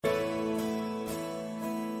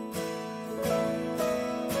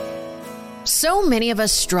So many of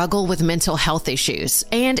us struggle with mental health issues,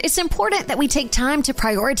 and it's important that we take time to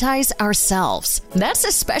prioritize ourselves. That's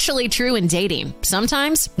especially true in dating.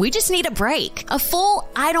 Sometimes we just need a break. A full,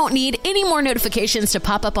 I don't need any more notifications to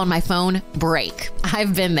pop up on my phone break.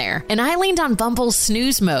 I've been there, and I leaned on Bumble's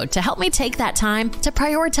snooze mode to help me take that time to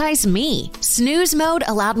prioritize me. Snooze mode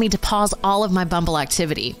allowed me to pause all of my Bumble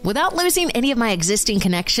activity without losing any of my existing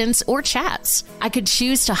connections or chats. I could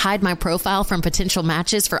choose to hide my profile from potential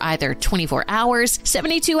matches for either 24 hours,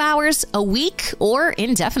 72 hours, a week, or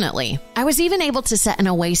indefinitely. I was even able to set an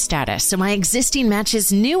away status so my existing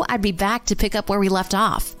matches knew I'd be back to pick up where we left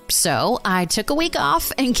off. So I took a week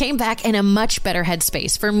off and came back in a much better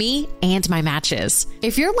headspace for me and my matches.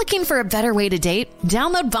 If you're looking for a better way to date,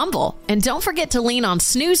 download Bumble and don't forget to lean on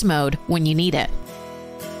snooze mode when you need it.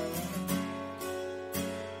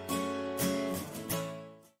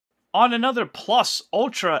 On another Plus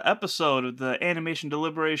Ultra episode of the Animation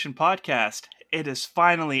Deliberation Podcast, it is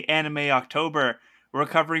finally Anime October. We're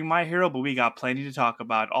covering My Hero, but we got plenty to talk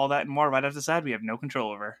about. All that and more right after this ad we have no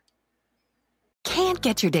control over. Can't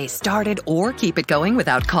get your day started or keep it going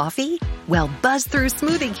without coffee? Well, buzz through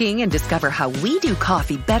Smoothie King and discover how we do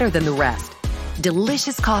coffee better than the rest.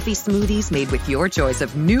 Delicious coffee smoothies made with your choice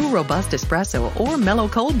of new robust espresso or mellow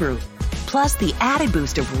cold brew. Plus the added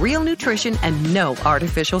boost of real nutrition and no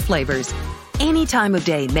artificial flavors. Any time of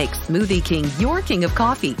day, make Smoothie King your king of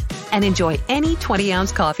coffee. And enjoy any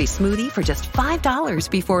 20-ounce coffee smoothie for just $5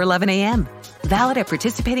 before 11 a.m. Valid at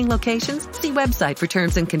participating locations. See website for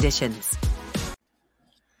terms and conditions.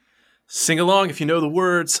 Sing along if you know the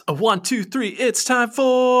words. 1, 2, 3, it's time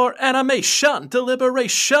for Animation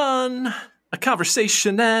Deliberation. A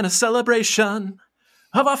conversation and a celebration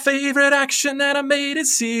of our favorite action animated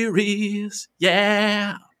series.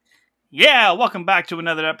 Yeah! Yeah, welcome back to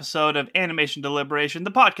another episode of Animation Deliberation,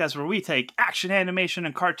 the podcast where we take action, animation,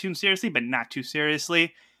 and cartoons seriously, but not too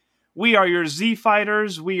seriously. We are your Z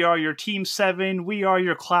Fighters, we are your Team 7, we are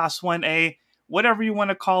your Class 1A, whatever you want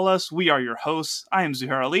to call us, we are your hosts. I am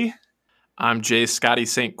Zuhair Ali. I'm J Scotty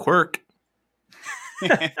St. Quirk.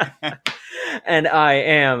 And I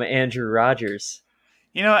am Andrew Rogers.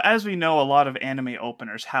 You know, as we know, a lot of anime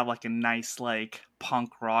openers have like a nice, like,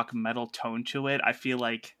 punk rock metal tone to it. I feel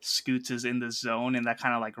like Scoots is in the zone, and that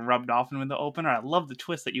kind of like rubbed off in the opener. I love the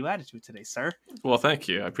twist that you added to it today, sir. Well, thank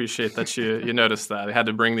you. I appreciate that you noticed that. I had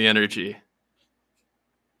to bring the energy.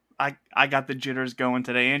 I got the jitters going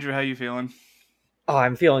today. Andrew, how you feeling? Oh,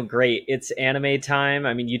 I'm feeling great. It's anime time.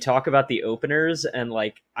 I mean, you talk about the openers, and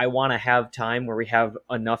like, I want to have time where we have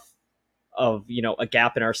enough of, you know, a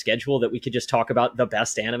gap in our schedule that we could just talk about the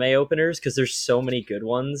best anime openers, because there's so many good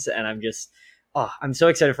ones, and I'm so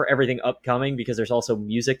excited for everything upcoming because there's also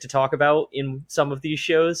music to talk about in some of these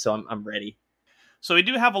shows, so I'm ready. So we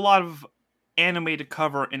do have a lot of anime to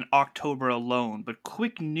cover in October alone, but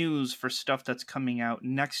quick news for stuff that's coming out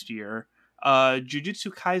next year.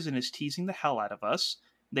 Jujutsu Kaisen is teasing the hell out of us.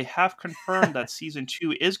 They have confirmed that season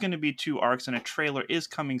 2 is going to be 2 arcs, and a trailer is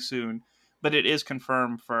coming soon, but it is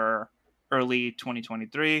confirmed for early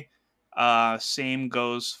 2023. Same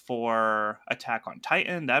goes for Attack on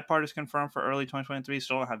Titan. That part is confirmed for early 2023.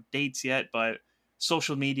 Still don't have dates yet, but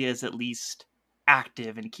social media is at least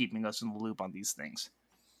active in keeping us in the loop on these things.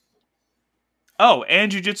 Oh,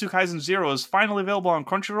 and Jujutsu Kaisen 0 is finally available on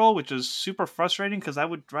Crunchyroll, which is super frustrating because I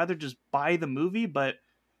would rather just buy the movie, but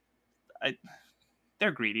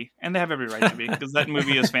they're greedy, and they have every right to be, because that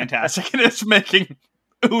movie is fantastic, and it's making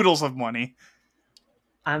oodles of money.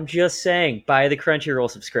 I'm just saying, buy the Crunchyroll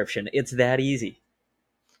subscription. It's that easy.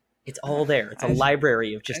 It's all there. It's a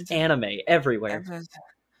library of just anime everywhere.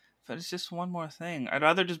 But it's just one more thing. I'd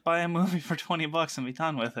rather just buy a movie for $20 and be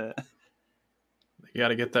done with it. You got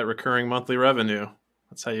to get that recurring monthly revenue.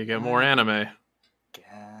 That's how you get more anime.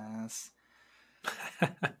 Guess.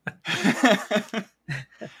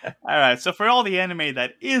 Alright, so for all the anime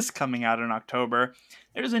that is coming out in October,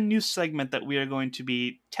 there's a new segment that we are going to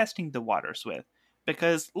be testing the waters with.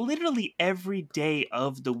 Because literally every day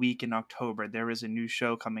of the week in October, there is a new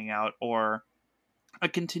show coming out or a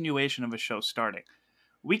continuation of a show starting.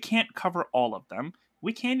 We can't cover all of them.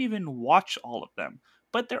 We can't even watch all of them.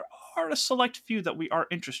 But there are a select few that we are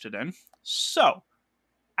interested in. So,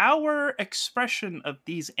 our expression of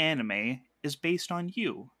these anime is based on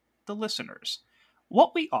you, the listeners.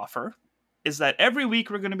 What we offer is that every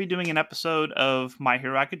week we're going to be doing an episode of My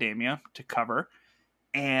Hero Academia to cover.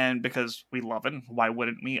 And because we love it, why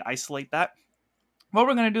wouldn't we isolate that? What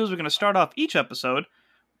we're going to do is we're going to start off each episode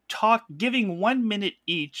giving 1 minute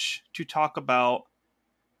each to talk about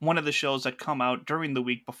one of the shows that come out during the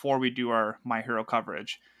week before we do our My Hero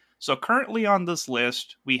coverage. So currently on this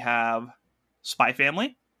list, we have Spy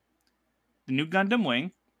Family, the new Gundam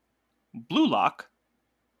Wing, Blue Lock,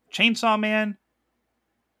 Chainsaw Man,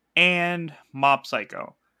 and Mob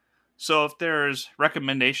Psycho. So if there's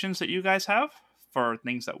recommendations that you guys have for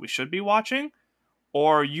things that we should be watching,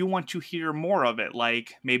 or you want to hear more of it,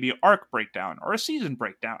 like maybe an arc breakdown or a season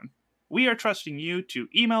breakdown, we are trusting you to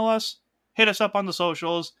email us, hit us up on the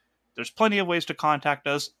socials. There's plenty of ways to contact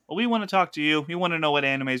us, but we want to talk to you. We want to know what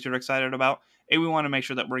animes you're excited about, and we want to make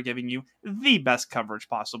sure that we're giving you the best coverage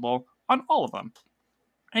possible on all of them.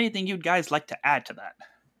 Anything you guys like to add to that?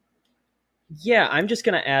 Yeah, I'm just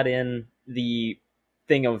going to add in the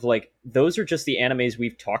thing of like, those are just the animes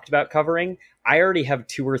we've talked about covering. I already have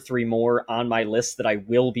 2 or 3 more on my list that I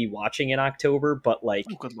will be watching in October, but like,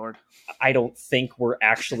 oh, good lord, I don't think we're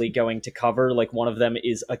actually going to cover. Like, one of them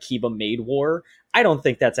is Akiba Maid War. I don't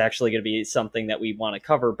think that's actually going to be something that we want to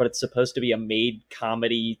cover, but it's supposed to be a maid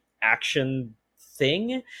comedy action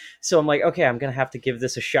thing. So I'm like, okay, I'm going to have to give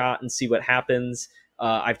this a shot and see what happens.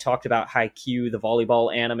 I've talked about Haikyuu, the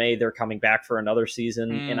volleyball anime. They're coming back for another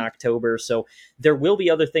season in October. So there will be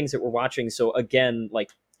other things that we're watching. So again, like,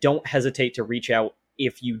 don't hesitate to reach out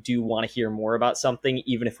if you do want to hear more about something,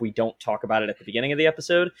 even if we don't talk about it at the beginning of the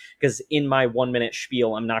episode. Because in my 1-minute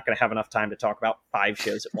spiel, I'm not going to have enough time to talk about 5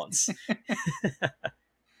 shows at once.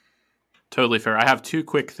 Totally fair. I have 2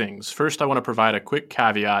 quick things. First, I want to provide a quick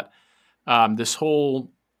caveat. This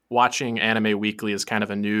whole watching anime weekly is kind of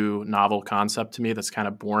a new novel concept to me that's kind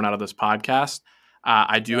of born out of this podcast.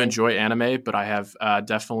 I do enjoy anime, but I have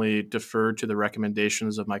definitely deferred to the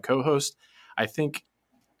recommendations of my co-host. I think,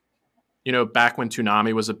 back when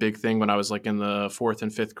Toonami was a big thing, when I was like in the 4th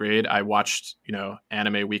and 5th grade, I watched,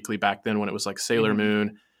 anime weekly back then when it was like Sailor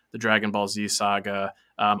Moon, the Dragon Ball Z saga,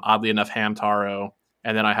 oddly enough, Hamtaro.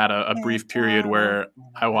 And then I had a brief period where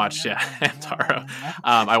I watched, Hamtaro.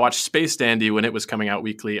 I watched Space Dandy when it was coming out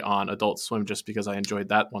weekly on Adult Swim, just because I enjoyed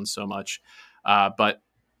that one so much. But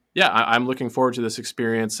yeah, I'm looking forward to this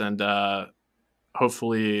experience, and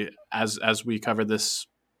hopefully, as we cover this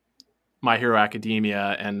My Hero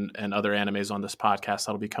Academia and other animes on this podcast,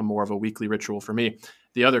 that'll become more of a weekly ritual for me.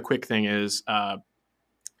 The other quick thing is,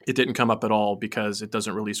 it didn't come up at all because it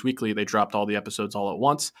doesn't release weekly. They dropped all the episodes all at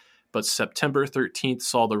once. But September 13th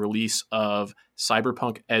saw the release of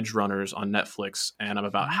Cyberpunk Edge Runners on Netflix, and I'm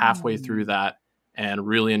about halfway through that and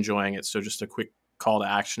really enjoying it. So just a quick call to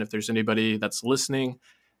action. If there's anybody that's listening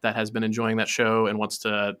that has been enjoying that show and wants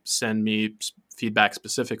to send me feedback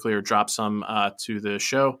specifically or drop some to the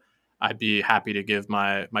show, I'd be happy to give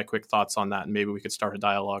my quick thoughts on that, and maybe we could start a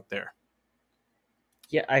dialogue there.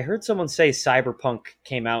 Yeah, I heard someone say Cyberpunk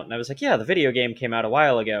came out, and I was like, yeah, the video game came out a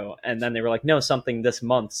while ago. And then they were like, no, something this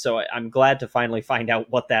month. So I'm glad to finally find out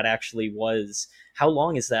what that actually was. How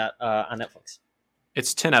long is that on Netflix?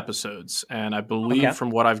 It's 10 episodes, and I believe from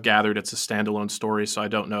what I've gathered, it's a standalone story. So I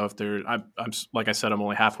don't know if I'm like I said, I'm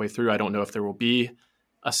only halfway through. I don't know if there will be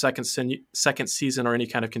a second season or any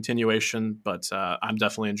kind of continuation, but I'm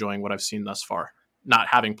definitely enjoying what I've seen thus far. Not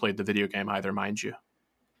having played the video game either, mind you.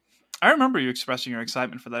 I remember you expressing your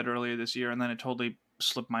excitement for that earlier this year, and then it totally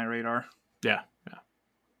slipped my radar. Yeah.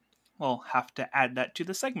 We'll have to add that to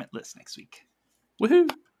the segment list next week. Woohoo!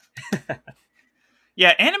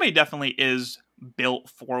 Yeah, anime definitely is built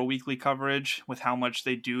for weekly coverage with how much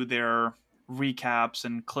they do their recaps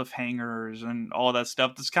and cliffhangers and all that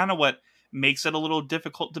stuff. That's kind of what makes it a little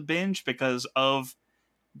difficult to binge because of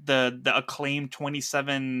the acclaimed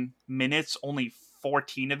 27 minutes. Only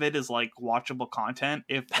 14 of it is like watchable content,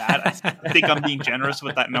 if that. I think I'm being generous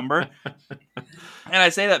with that number. And I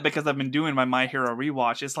say that because I've been doing my Hero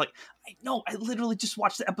rewatch. It's like, I literally just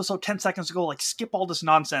watched the episode 10 seconds ago. Like, skip all this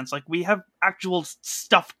nonsense. Like, we have actual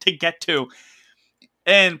stuff to get to.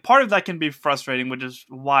 And part of that can be frustrating, which is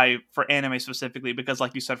why, for anime specifically, because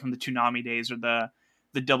like you said, from the Toonami days or the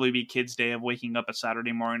WB Kids day of waking up at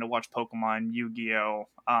Saturday morning to watch Pokemon, Yu-Gi-Oh!,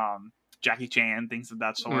 Jackie Chan, things of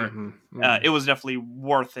that sort. It was definitely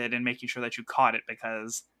worth it in making sure that you caught it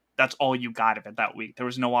because that's all you got of it that week. There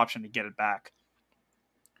was no option to get it back.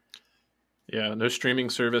 Yeah, no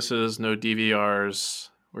streaming services, no DVRs.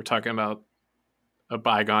 We're talking about a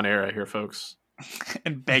bygone era here, folks.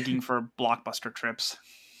 And begging for blockbuster trips.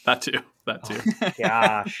 That too. Oh,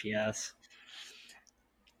 gosh, yes.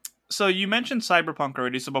 So you mentioned Cyberpunk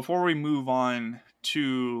already. So before we move on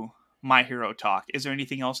to My Hero Talk, is there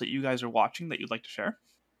anything else that you guys are watching that you'd like to share?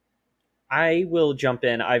 I will jump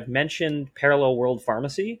in. I've mentioned Parallel World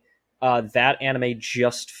Pharmacy. That anime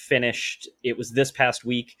just finished. It was this past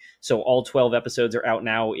week, so all 12 episodes are out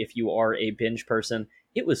now if you are a binge person.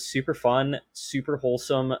 It was super fun, super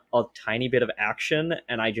wholesome, a tiny bit of action,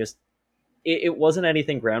 and it wasn't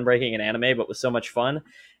anything groundbreaking in anime, but was so much fun.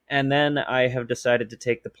 And then I have decided to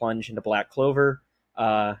take the plunge into Black Clover.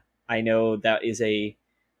 I know that is a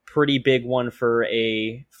pretty big one for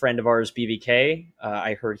a friend of ours, BVK.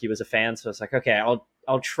 I heard he was a fan, so I was like, okay,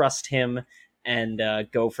 I'll trust him and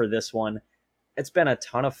go for this one. It's been a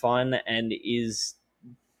ton of fun and is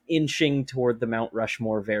inching toward the Mount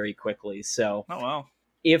Rushmore very quickly. So, Oh wow.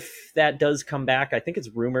 If that does come back, I think it's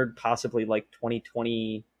rumored possibly like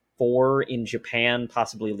 2024 in Japan,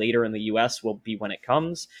 possibly later in the US will be when it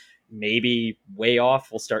comes. Maybe way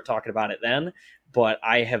off. We'll start talking about it then. But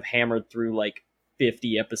I have hammered through like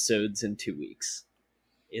 50 episodes in 2 weeks.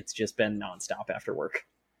 It's just been nonstop after work.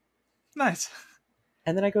 Nice.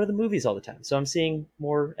 And then I go to the movies all the time. So I'm seeing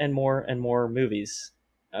more and more and more movies.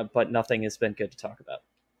 But nothing has been good to talk about.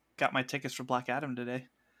 Got my tickets for Black Adam today.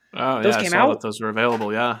 Oh, Those yeah, I came saw out? that those were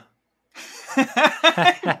available, yeah.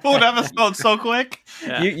 Pulled episode so quick.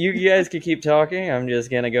 Yeah. You guys can keep talking. I'm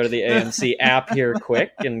just going to go to the AMC app here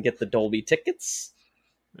quick and get the Dolby tickets.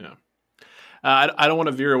 Yeah. I don't want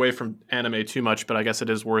to veer away from anime too much, but I guess it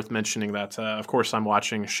is worth mentioning that, of course, I'm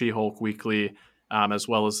watching She-Hulk weekly, as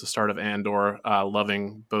well as the start of Andor,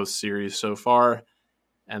 loving both series so far.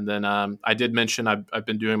 And then I did mention I've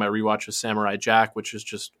been doing my rewatch of Samurai Jack, which is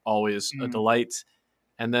just always a delight.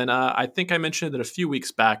 And then I think I mentioned it a few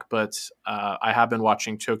weeks back, but I have been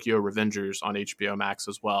watching Tokyo Revengers on HBO Max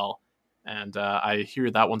as well. And I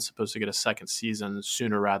hear that one's supposed to get a second season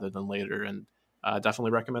sooner rather than later, and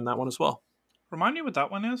definitely recommend that one as well. Remind me what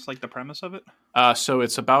that one is, like the premise of it. So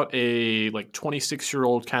it's about a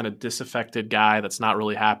 26-year-old kind of disaffected guy that's not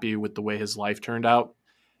really happy with the way his life turned out.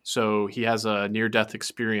 So he has a near-death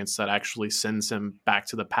experience that actually sends him back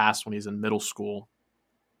to the past when he's in middle school.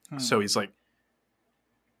 So he's like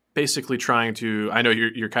basically trying to. I know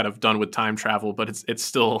you're kind of done with time travel, but it's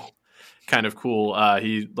still kind of cool.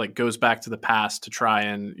 He goes back to the past to try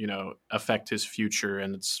and affect his future,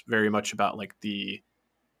 and it's very much about the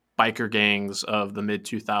biker gangs of the mid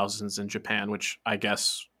 2000s in Japan, which I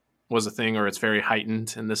guess was a thing, or it's very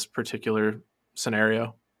heightened in this particular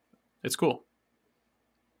scenario. It's cool.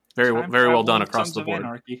 Very well done across Sons the of board.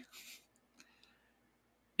 Anarchy.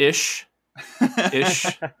 Ish.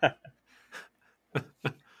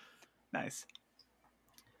 Nice.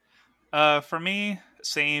 For me,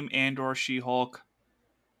 same Andor, She-Hulk.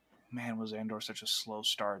 Man, was Andor such a slow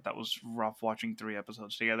start. That was rough watching 3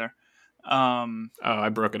 episodes together. I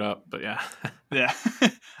broke it up, but yeah. Yeah.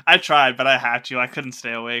 I tried, but I had to. I couldn't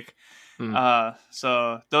stay awake.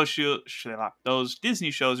 So those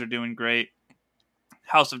Disney shows are doing great.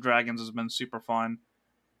 House of Dragons has been super fun.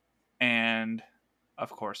 And, of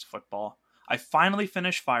course, football. I finally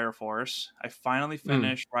finished Fire Force. I finally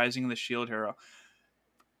finished Rising of the Shield Hero.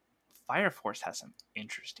 Fire Force has some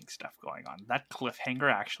interesting stuff going on. That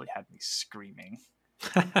cliffhanger actually had me screaming.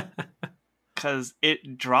 Because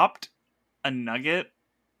it dropped a nugget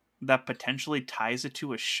that potentially ties it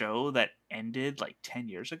to a show that ended 10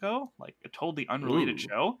 years ago. A totally unrelated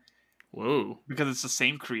show. Whoa. Because it's the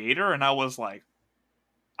same creator. And I was like,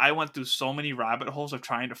 I went through so many rabbit holes of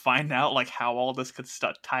trying to find out how all this could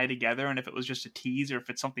tie together, and if it was just a tease or if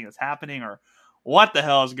it's something that's happening or what the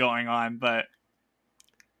hell is going on. But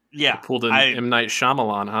yeah, they pulled in M. Night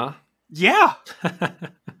Shyamalan, huh? Yeah,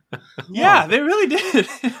 yeah, they really did.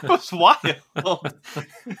 It was wild.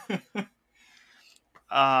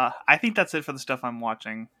 I think that's it for the stuff I'm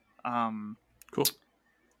watching. Cool.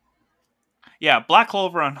 Yeah, Black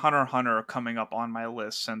Clover and Hunter x Hunter are coming up on my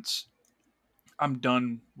list since I'm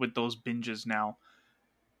done with those binges now.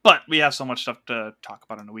 But we have so much stuff to talk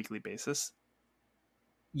about on a weekly basis.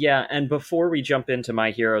 Yeah, and before we jump into My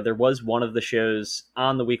Hero, there was one of the shows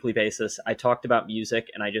on the weekly basis. I talked about music,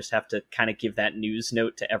 and I just have to kind of give that news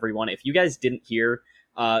note to everyone. If you guys didn't hear,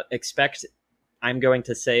 expect I'm going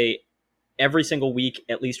to say every single week,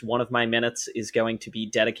 at least one of my minutes is going to be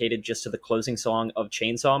dedicated just to the closing song of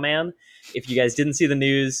Chainsaw Man. If you guys didn't see the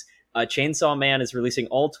news, Chainsaw Man is releasing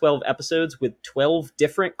all 12 episodes with 12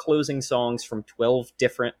 different closing songs from 12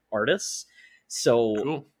 different artists. So,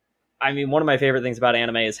 cool. I mean, one of my favorite things about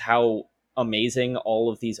anime is how amazing all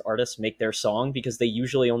of these artists make their song, because they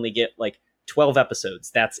usually only get 12 episodes.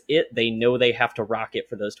 That's it. They know they have to rock it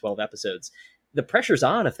for those 12 episodes. The pressure's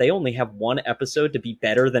on if they only have one episode to be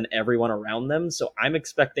better than everyone around them. So I'm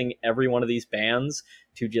expecting every one of these bands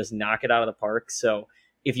to just knock it out of the park. So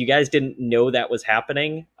if you guys didn't know that was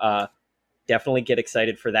happening, definitely get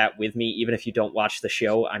excited for that with me. Even if you don't watch the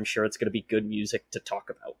show, I'm sure it's going to be good music to talk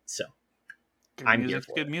about. So I'm here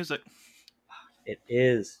for good music. it. It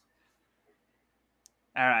is.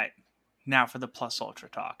 All right. Now for the Plus Ultra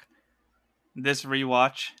talk. This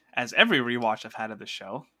rewatch, as every rewatch I've had of the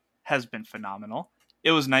show, has been phenomenal.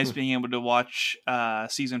 It was nice being able to watch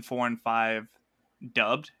season 4 and 5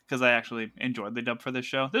 dubbed, because I actually enjoyed the dub for this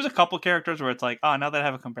show. There's a couple characters where it's like, oh, now that I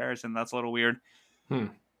have a comparison, that's a little weird.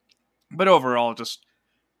 But overall, just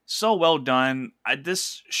so well done.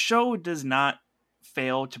 This show does not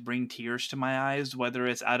fail to bring tears to my eyes, whether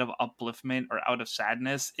it's out of upliftment or out of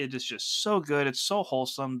sadness. It is just so good. It's so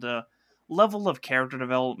wholesome. The level of character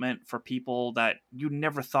development for people that you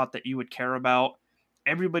never thought that you would care about.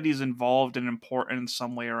 Everybody's involved and important in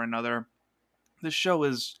some way or another. This show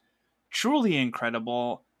is truly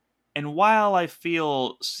incredible. And while I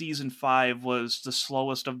feel season 5 was the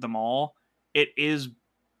slowest of them all, it is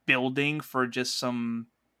building for just some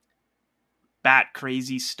bat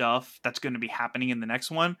crazy stuff that's going to be happening in the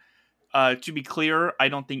next one. To be clear, I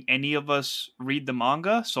don't think any of us read the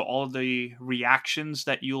manga, so all of the reactions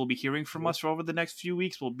that you'll be hearing from us over the next few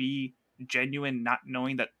weeks will be genuine, not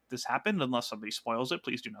knowing that this happened, unless somebody spoils it.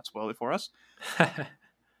 Please do not spoil it for us.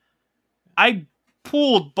 I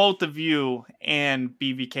pulled both of you and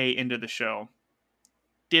BVK into the show.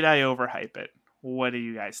 Did I overhype it? What do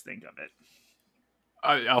you guys think of it?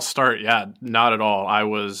 I'll start. Yeah, not at all.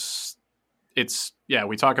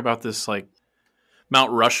 We talk about this like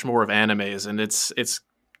Mount Rushmore of animes, and it's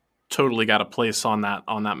totally got a place on that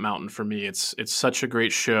mountain for me. It's such a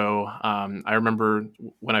great show. I remember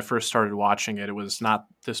when I first started watching it, it was not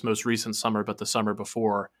this most recent summer, but the summer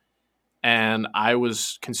before. And I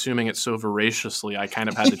was consuming it so voraciously, I kind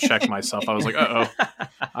of had to check myself. I was like,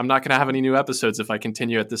 I'm not going to have any new episodes if I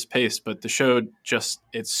continue at this pace. But the show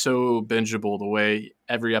it's so bingeable, the way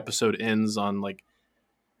every episode ends on like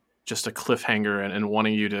just a cliffhanger and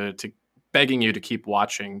wanting you to begging you to keep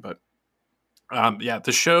watching. But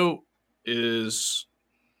the show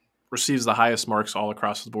receives the highest marks all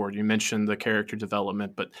across the board. You mentioned the character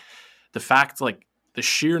development, but the fact, like, the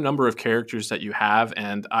sheer number of characters that you have,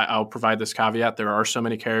 and I'll provide this caveat, there are so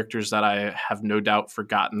many characters that I have no doubt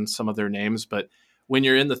forgotten some of their names, but when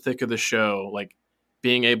you're in the thick of the show, like,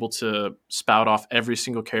 being able to spout off every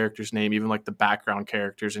single character's name, even like the background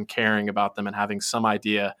characters, and caring about them and having some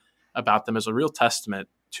idea about them is a real testament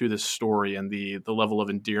to this story and the level of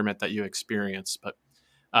endearment that you experience. But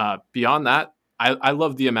beyond that, I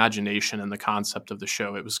love the imagination and the concept of the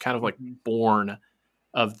show. It was kind of like born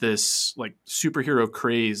of this like superhero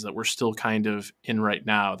craze that we're still kind of in right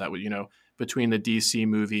now, that would, between the DC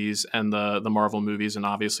movies and the Marvel movies, and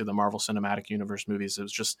obviously the Marvel Cinematic Universe movies, it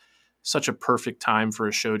was just such a perfect time for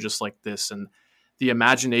a show just like this. And the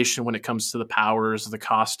imagination when it comes to the powers, the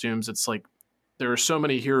costumes, it's like there are so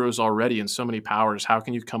many heroes already and so many powers. How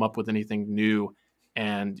can you come up with anything new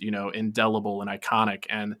and, indelible and iconic?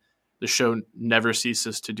 And the show never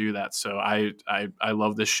ceases to do that. So I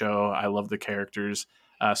love this show. I love the characters.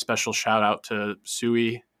 Special shout out to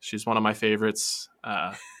Sui. She's one of my favorites.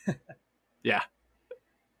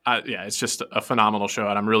 It's just a phenomenal show,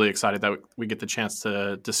 and I'm really excited that we get the chance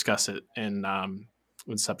to discuss it in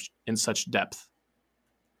such depth.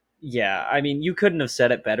 Yeah, I mean, you couldn't have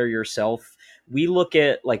said it better yourself. We look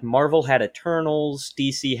at, like, Marvel had Eternals,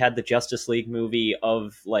 DC had the Justice League movie.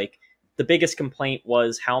 Of, like, the biggest complaint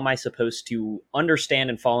was, how am I supposed to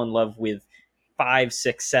understand and fall in love with 5,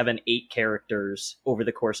 6, 7, 8 characters over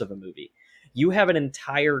the course of a movie? You have an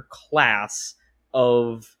entire class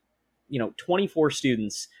of 24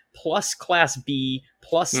 students plus class B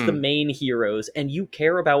plus the main heroes, and you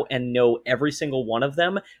care about and know every single one of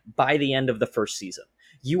them by the end of the first season.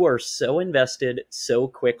 You are so invested so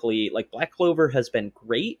quickly. Like, Black Clover has been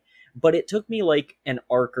great, but it took me like an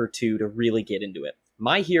arc or two to really get into it.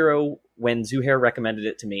 My Hero, when Zuhair recommended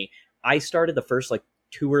it to me, I started the first like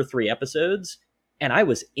 2 or 3 episodes and I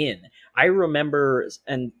was in. I remember,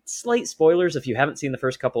 and slight spoilers if you haven't seen the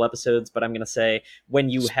first couple episodes, but I'm going to say, when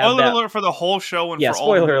you have spoiler alert for the whole show, and yeah, for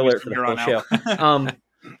spoiler all the alert for the whole show.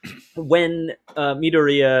 When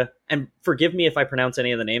Midoriya, and forgive me if I pronounce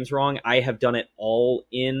any of the names wrong, I have done it all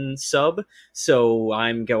in sub, so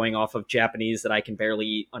I'm going off of Japanese that I can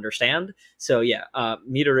barely understand. So yeah,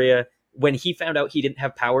 Midoriya, when he found out he didn't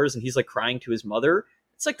have powers and he's like crying to his mother,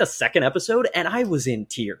 it's like the second episode, and I was in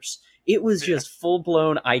tears. It was just full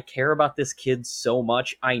blown. I care about this kid so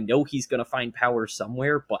much. I know he's going to find power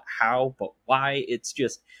somewhere, but how, but why? It's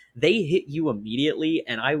just, they hit you immediately.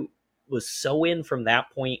 And I was so in from that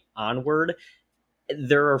point onward.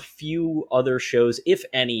 There are few other shows, if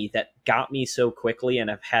any, that got me so quickly and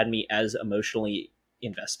have had me as emotionally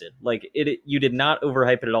invested. Like, you did not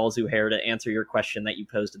overhype it at all, Zuhair, to answer your question that you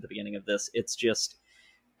posed at the beginning of this. It's just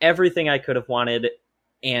everything I could have wanted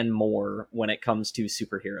and more when it comes to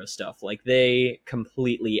superhero stuff. Like, they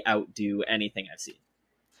completely outdo anything I've seen.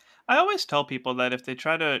 I always tell people that if they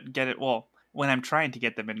try to get it, well, when I'm trying to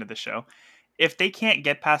get them into the show. If they can't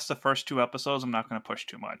get past the first 2 episodes, I'm not going to push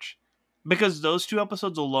too much. Because those 2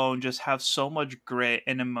 episodes alone just have so much grit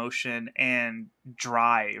and emotion and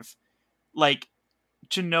drive. Like,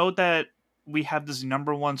 to know that we have this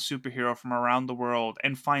number one superhero from around the world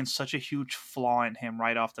and find such a huge flaw in him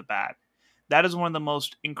right off the bat. That is one of the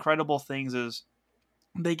most incredible things is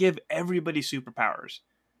they give everybody superpowers,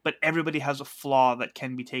 but everybody has a flaw that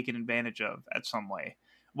can be taken advantage of at some way.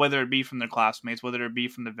 Whether it be from their classmates, whether it be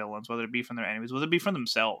from the villains, whether it be from their enemies, whether it be from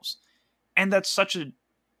themselves. And that's such a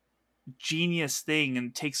genius thing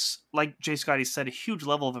and takes, like J Scotty said, a huge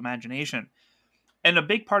level of imagination. And a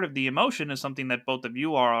big part of the emotion is something that both of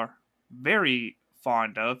you are very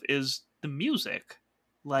fond of, is the music.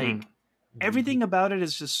 Like, everything about it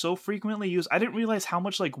is just so frequently used. I didn't realize how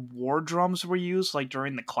much, like, war drums were used, like,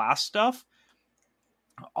 during the class stuff.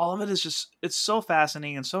 All of it is just, it's so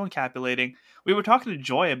fascinating and so encapsulating. We were talking to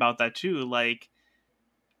Joy about that, too. Like,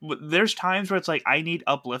 there's times where it's like I need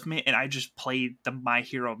upliftment and I just play the My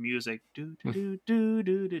Hero music. Do do do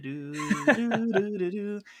do do do do do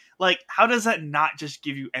do. Like, how does that not just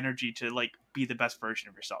give you energy to like be the best version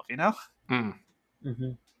of yourself, you know?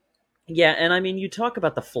 Mm-hmm. Yeah, and I mean, you talk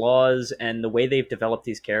about the flaws and the way they've developed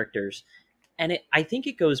these characters, and I think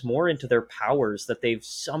it goes more into their powers that they've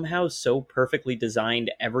somehow so perfectly designed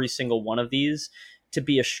every single one of these to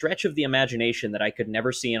be a stretch of the imagination that I could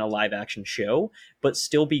never see in a live action show, but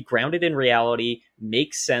still be grounded in reality,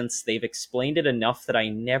 make sense. They've explained it enough that I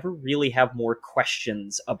never really have more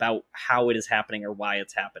questions about how it is happening or why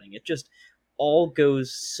it's happening. It just all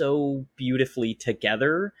goes so beautifully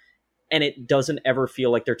together, and it doesn't ever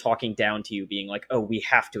feel like they're talking down to you, being like, oh, we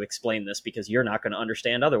have to explain this because you're not going to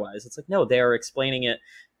understand otherwise. It's like, no, they are explaining it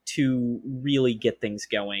to really get things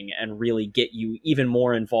going and really get you even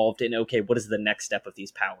more involved in, okay, what is the next step of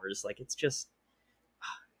these powers? Like, it's just,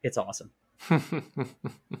 it's awesome.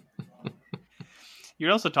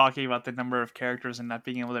 You're also talking about the number of characters and not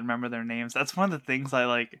being able to remember their names. That's one of the things I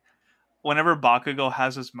like. Whenever Bakugo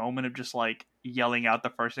has this moment of just like yelling out the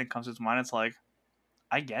first thing that comes to his mind, it's like,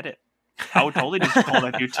 I get it. I would totally just call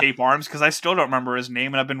that dude Tape Arms because I still don't remember his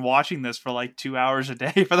name, and I've been watching this for like 2 hours a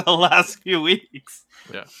day for the last few weeks.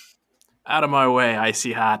 Yeah. Out of my way,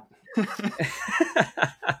 Icy Hot.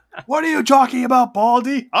 What are you talking about,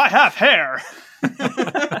 Baldy? I have hair.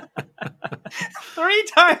 3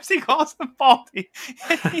 times he calls him Baldy.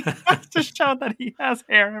 He has to show that he has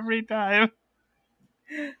hair every time.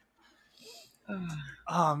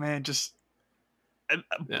 Oh, man, just...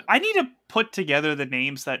 I need to put together the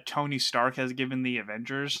names that Tony Stark has given the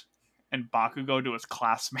Avengers and Bakugo to his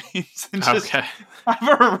classmates and just have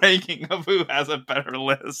a ranking of who has a better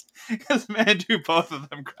list. Because, man, do both of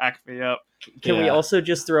them crack me up. Can we also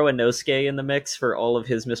just throw Inosuke in the mix for all of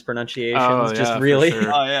his mispronunciations? Oh, just really, for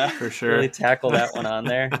sure. Oh yeah, for sure. Really tackle that one on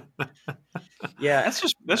there. Yeah, that's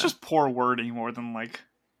just poor wording more than like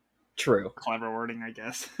true clever wording, I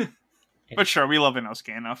guess. But sure, we love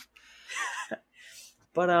Inosuke enough.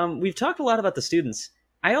 But we've talked a lot about the students.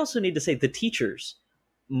 I also need to say the teachers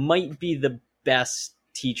might be the best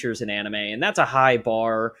teachers in anime, and that's a high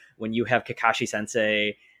bar when you have Kakashi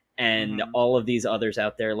Sensei and all of these others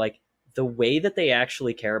out there. Like, the way that they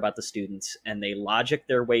actually care about the students and they logic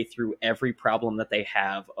their way through every problem that they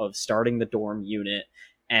have of starting the dorm unit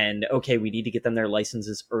and, okay, we need to get them their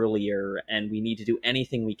licenses earlier and we need to do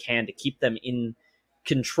anything we can to keep them in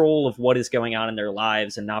control of what is going on in their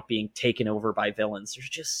lives and not being taken over by villains. There's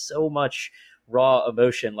just so much raw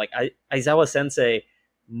emotion. Like, Aizawa Sensei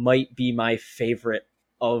might be my favorite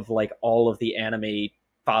of like all of the anime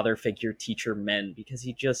father figure teacher men, because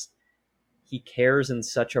he cares in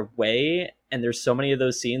such a way, and there's so many of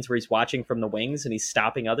those scenes where he's watching from the wings and he's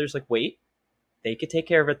stopping others like, wait, they could take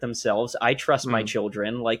care of it themselves. I trust my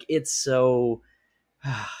children. Like, it's so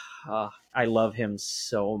I love him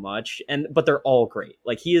so much. But they're all great.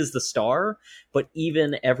 Like, he is the star, but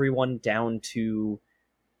even everyone down to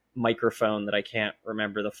microphone that I can't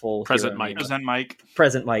remember the full Present Mike.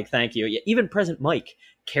 Thank you. Yeah, even Present Mike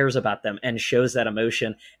cares about them and shows that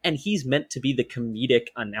emotion, and he's meant to be the comedic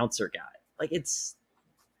announcer guy. Like, it's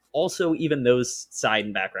also even those side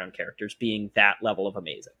and background characters being that level of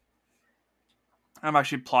amazing. I'm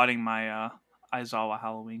actually plotting my Aizawa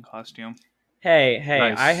Halloween costume. Hey,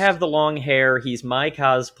 Nice. I have the long hair. He's my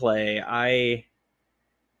cosplay.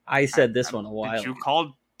 I said this one a while. Did you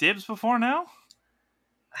call dibs before now?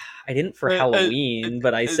 I didn't for Halloween,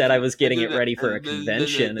 but I said I was getting it ready for a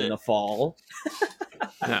convention in the fall.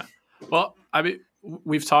 Yeah. Well, I mean,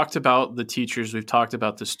 we've talked about the teachers, we've talked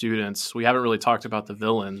about the students. We haven't really talked about the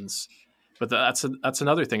villains. But that's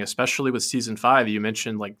another thing, especially with season 5. You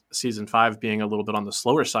mentioned like season 5 being a little bit on the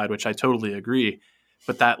slower side, which I totally agree.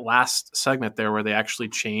 But that last segment there where they actually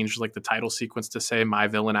changed like the title sequence to say My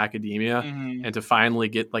Villain Academia, and to finally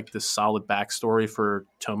get like this solid backstory for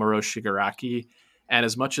Tomoro Shigaraki. And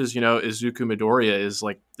as much as, Izuku Midoriya is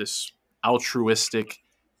like this altruistic,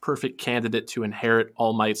 perfect candidate to inherit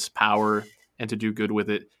All Might's power and to do good with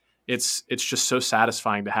it, it's just so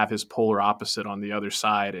satisfying to have his polar opposite on the other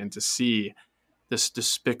side and to see this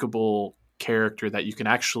despicable character that you can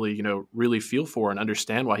actually, really feel for and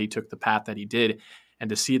understand why he took the path that he did, and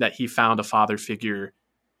to see that he found a father figure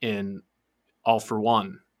in All for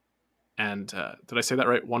One. And did I say that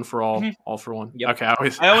right? One for all, all for one. Yep. Okay, I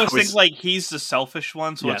always think like he's the selfish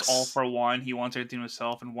one, so Yes. it's all for one. He wants everything to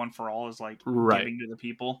himself, and one for all is like giving to the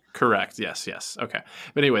people. Correct. Yes. Okay.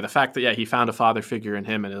 But anyway, the fact that he found a father figure in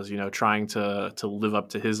him and is trying to live up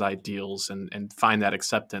to his ideals and find that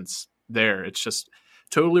acceptance there. It's just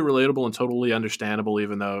totally relatable and totally understandable,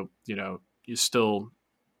 even though you still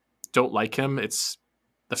don't like him. It's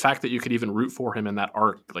the fact that you could even root for him in that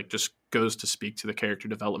arc, like, just goes to speak to the character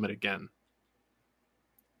development again.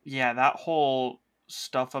 Yeah, that whole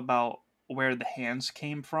stuff about where the hands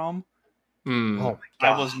came from. Oh my God.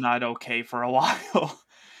 I was not okay for a while.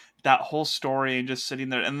 That whole story and just sitting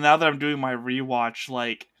there. And now that I'm doing my rewatch,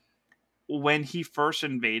 like when he first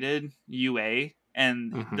invaded UA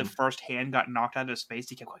and the first hand got knocked out of his face,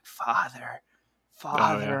 he kept going, Father.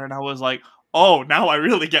 Oh, yeah. And I was like, oh, now I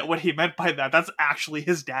really get what he meant by that. That's actually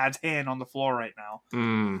his dad's hand on the floor right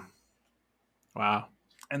now. Wow.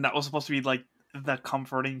 And that was supposed to be like the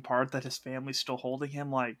comforting part that his family's still holding him.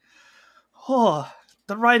 Like, oh,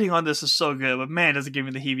 the writing on this is so good, but man, does it give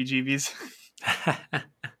me the heebie-jeebies.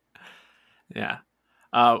 Yeah.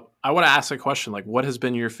 I want to ask a question. Like, what has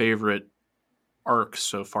been your favorite arc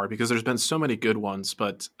so far? Because there's been so many good ones,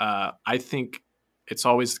 but I think it's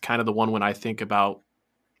always kind of the one when I think about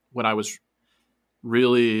when I was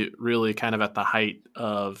really, really kind of at the height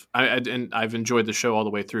of, and I've enjoyed the show all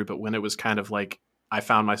the way through, but when it was kind of like I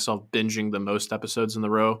found myself binging the most episodes in a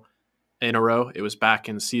row, it was back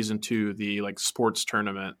in season 2, the like sports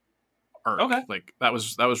tournament arc. Okay. Like that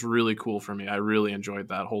was really cool for me. I really enjoyed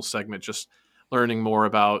that whole segment, just learning more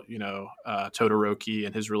about, Todoroki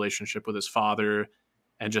and his relationship with his father,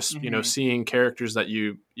 and just, seeing characters that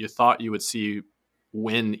you thought you would see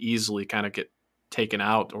win easily kind of get taken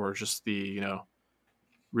out, or just the,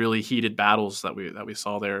 really heated battles that we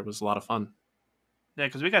saw there. It was a lot of fun. Yeah,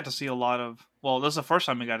 because we got to see a lot of, this is the first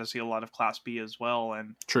time we got to see a lot of Class B as well.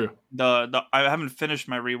 And True. I haven't finished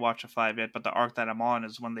my rewatch of 5 yet, but the arc that I'm on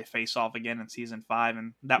is when they face off again in season 5,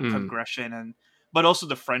 and that progression, but also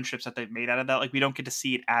the friendships that they've made out of that. Like, we don't get to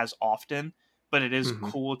see it as often, but it is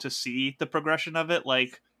cool to see the progression of it,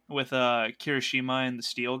 like with Kirishima and the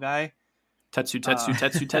Steel guy.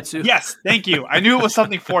 Tetsu. Yes, thank you. I knew it was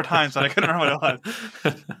something 4 times, but I couldn't remember what it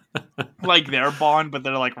was. Like their bond, but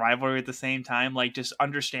they're like rivalry at the same time. Like, just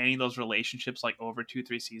understanding those relationships like over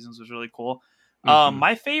 2-3 seasons was really cool.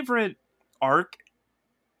 My favorite arc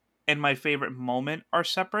and my favorite moment are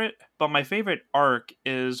separate, but my favorite arc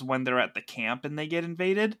is when they're at the camp and they get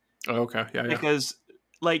invaded. Oh, okay. Yeah. Because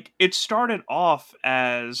like it started off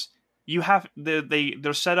as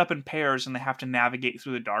they're set up in pairs and they have to navigate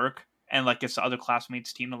through the dark. And like it's the other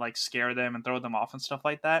classmates' team to like scare them and throw them off and stuff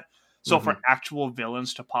like that. So for actual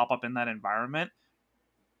villains to pop up in that environment,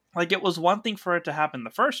 like it was one thing for it to happen the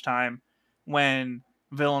first time when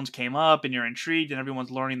villains came up and you're intrigued and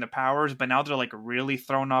everyone's learning the powers, but now they're like really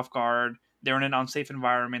thrown off guard. They're in an unsafe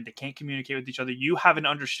environment. They can't communicate with each other. You have an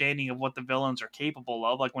understanding of what the villains are capable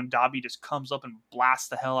of. Like when Dabi just comes up and blasts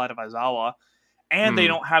the hell out of Aizawa, and they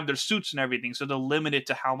don't have their suits and everything, so they're limited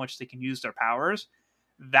to how much they can use their powers.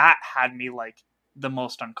 That had me like the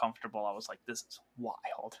most uncomfortable. I was like, this is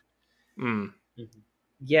wild.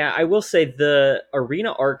 Yeah, I will say the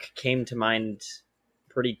arena arc came to mind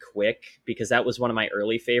pretty quick because that was one of my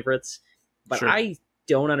early favorites. But sure. I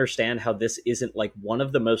don't understand how this isn't like one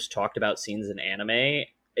of the most talked about scenes in anime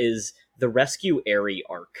is the Rescue Eri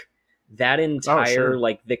arc. That entire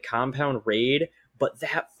like the compound raid, but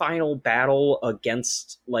that final battle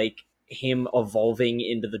against like him evolving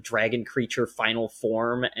into the dragon creature final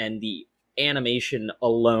form, and the animation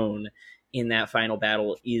alone in that final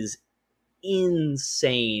battle is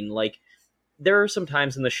insane. Like there are some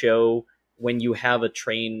times in the show when you have a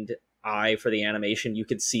trained eye for the animation, you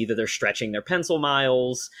could see that they're stretching their pencil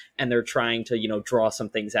miles and they're trying to, draw some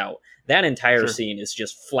things out. That entire scene is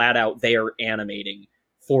just flat out they are animating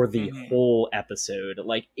for the whole episode.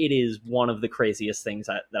 Like it is one of the craziest things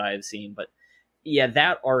that I've seen, but Yeah,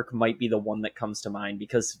 that arc might be the one that comes to mind,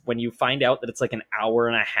 because when you find out that it's like an hour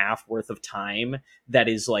and a half worth of time, that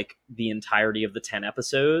is like the entirety of the 10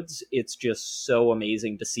 episodes, it's just so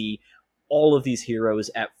amazing to see all of these heroes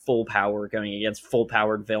at full power going against full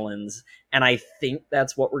powered villains. And I think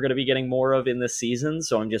that's what we're going to be getting more of in this season.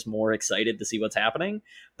 So I'm just more excited to see what's happening.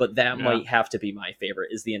 But that might have to be my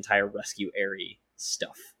favorite, is the entire Rescue Airy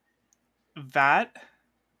stuff. That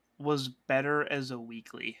was better as a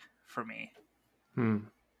weekly for me.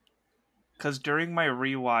 Because during my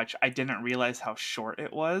rewatch, I didn't realize how short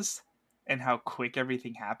it was and how quick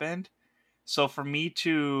everything happened. So for me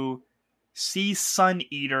to see Sun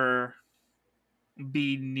Eater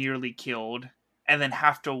be nearly killed and then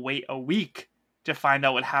have to wait a week to find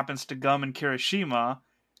out what happens to Gum and Kirishima,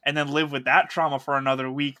 and then live with that trauma for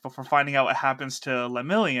another week before finding out what happens to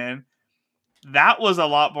Lemillion, that was a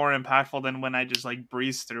lot more impactful than when I just like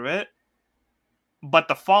breezed through it. But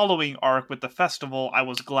the following arc with the festival, I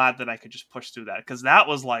was glad that I could just push through that, because that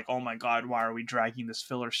was like, oh my god, why are we dragging this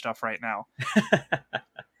filler stuff right now?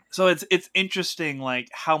 So it's interesting, like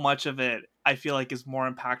how much of it I feel like is more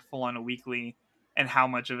impactful on a weekly, and how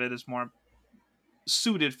much of it is more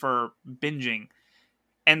suited for binging.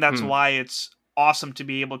 And that's why it's awesome to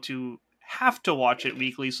be able to have to watch it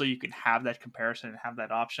weekly, so you can have that comparison and have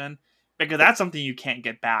that option. Because that's something you can't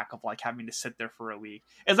get back, of like having to sit there for a week.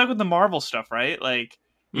 It's like with the Marvel stuff, right? Like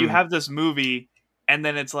you have this movie, and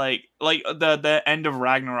then it's like the end of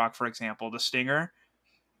Ragnarok, for example, the stinger,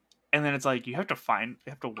 and then it's like you have to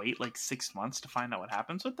wait like 6 months to find out what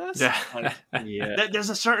happens with this. Yeah, like,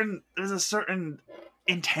 there's a certain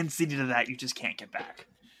intensity to that you just can't get back.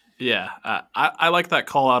 Yeah, I like that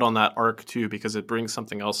call out on that arc too, because it brings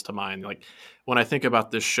something else to mind. Like when I think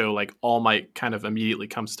about this show, like All Might kind of immediately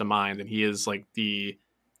comes to mind, and he is like the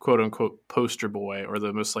quote unquote poster boy, or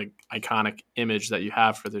the most like iconic image that you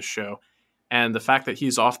have for this show. And the fact that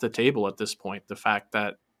he's off the table at this point, the fact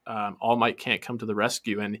that All Might can't come to the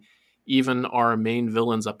rescue, and even our main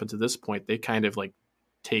villains up until this point, they kind of like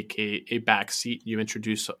take a back seat. You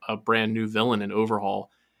introduce a brand new villain and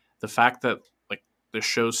overhaul. The fact that the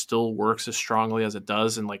show still works as strongly as it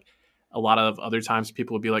does. And like a lot of other times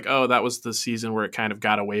people would be like, oh, that was the season where it kind of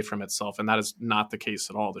got away from itself. And that is not the case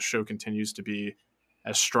at all. The show continues to be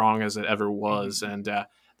as strong as it ever was. And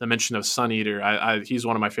the mention of Sun Eater, he's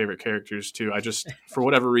one of my favorite characters too. I just, for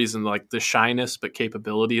whatever reason, like the shyness, but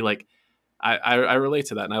capability, like I relate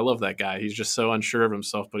to that. And I love that guy. He's just so unsure of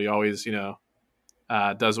himself, but he always,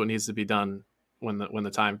 does what needs to be done when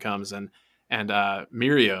the time comes. And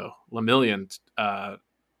Mirio, Lemillion,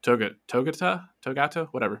 Togato,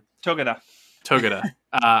 whatever. Togeda.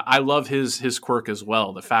 I love his quirk as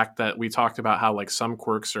well. The fact that we talked about how like some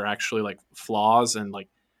quirks are actually like flaws, and like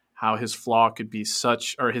how his flaw could be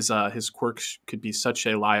such, or his quirks could be such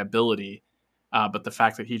a liability. But the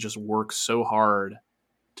fact that he just works so hard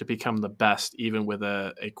to become the best, even with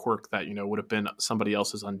a quirk that, would have been somebody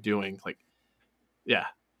else's undoing. Like, yeah,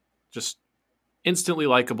 just instantly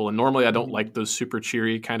likable. And normally I don't like those super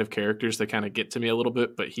cheery kind of characters that kind of get to me a little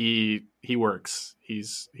bit, but he works.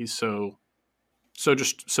 He's so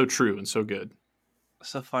just so true and so good.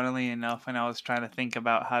 So funnily enough, when I was trying to think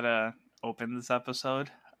about how to open this episode,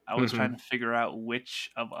 I was trying to figure out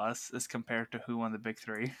which of us is compared to who on the big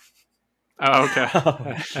three. Oh, okay.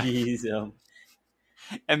 Jeez.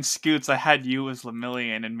 And Scoots, I had you as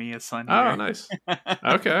Lemillion and me as Sun Eater. Oh, nice.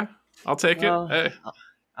 Okay. I'll take it. Hey.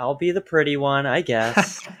 I'll be the pretty one, I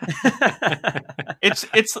guess.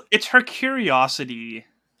 It's her curiosity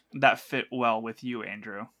that fit well with you,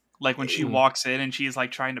 Andrew. Like when she walks in and she's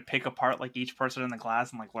like trying to pick apart like each person in the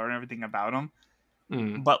class and like learn everything about them.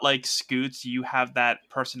 But like Scoots, you have that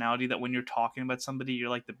personality that when you're talking about somebody, you're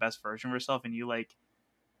like the best version of yourself, and you like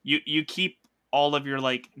you keep all of your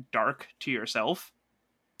like dark to yourself.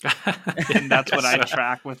 And that's what I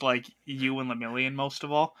track with like you and Lemillion most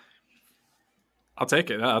of all. I'll take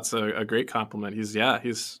it. That's a great compliment. He's an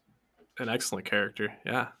excellent character.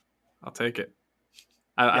 Yeah, I'll take it.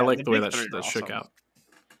 I like the way that shook out.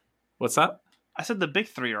 What's that? I said the big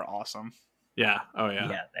three are awesome. Yeah. Oh yeah.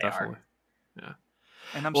 Yeah, they definitely. are. Yeah.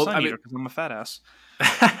 And I'm Sun Eater because I'm a fat ass.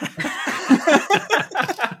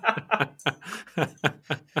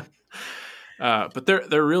 But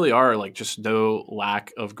there really are like just no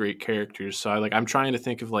lack of great characters. So I'm trying to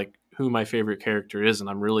think of like who my favorite character is, and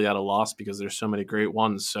I'm really at a loss because there's so many great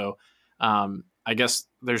ones. So I guess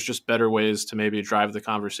there's just better ways to maybe drive the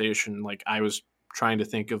conversation. Like I was trying to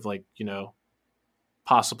think of like,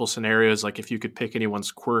 possible scenarios, like if you could pick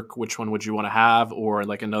anyone's quirk, which one would you want to have? Or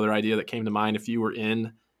like another idea that came to mind, if you were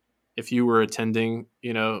attending,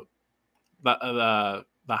 the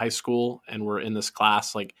high school and were in this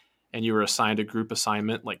class, like and you were assigned a group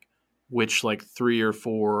assignment, like which like 3 or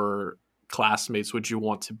 4 classmates would you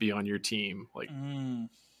want to be on your team? Like,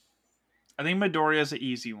 I think Midoriya's an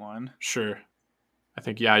easy one. sure. I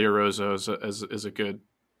think Yaoyorozu is a good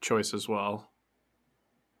choice as well.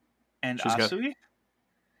 And She's got- Asui?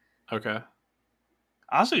 Okay.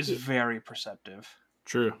 Asui's very perceptive.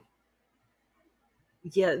 True.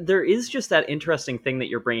 Yeah, there is just that interesting thing that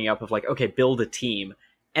you're bringing up of like, okay, build a team.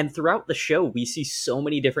 And throughout the show, we see so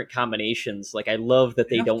many different combinations. Like, I love that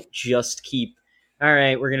they don't just keep, all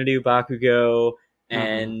right, we're going to do Bakugo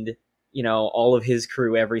and, you know, all of his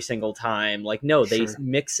crew every single time. Like, no, they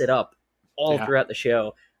mix it up all throughout the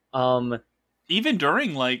show. Even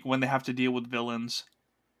during, like, when they have to deal with villains.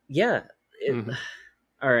 Yeah.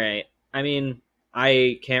 All right. I mean,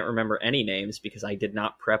 I can't remember any names because I did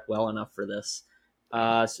not prep well enough for this.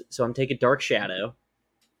 So I'm taking Dark Shadow.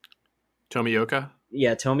 Tomioka?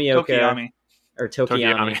 Yeah, Tomioka. Tokiyami. Or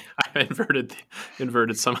Tokiyami. I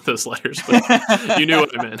inverted some of those letters, but you knew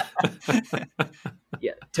what I meant.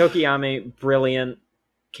 Yeah, Tokiyami, brilliant,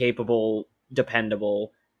 capable,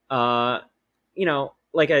 dependable. You know,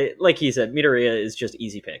 like he said, Midoriya is just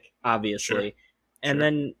easy pick, obviously. Sure. And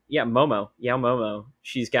then Momo.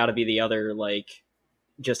 She's got to be the other, like,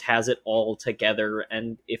 just has it all together.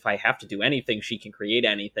 And if I have to do anything, she can create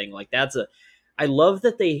anything. Like, I love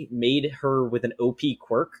that they made her with an OP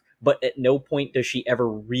quirk, but at no point does she ever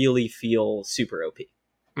really feel super OP.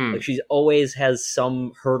 Like, she always has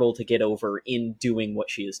some hurdle to get over in doing what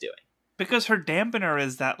she is doing. Because her dampener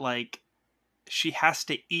is that, like, she has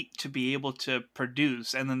to eat to be able to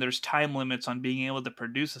produce, and then there's time limits on being able to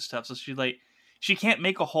produce the stuff. So she can't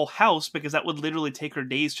make a whole house because that would literally take her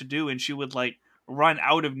days to do, and she would, like, run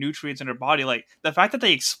out of nutrients in her body. Like, the fact that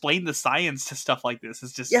they explain the science to stuff like this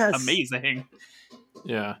is just amazing.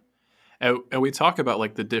 Yeah. And we talk about,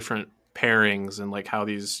 like, the different pairings and, like, how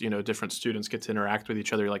these, you know, different students get to interact with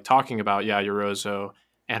each other, like talking about Yaoyorozu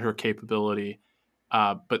and her capability.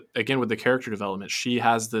 But again, with the character development, she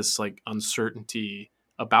has this, like, uncertainty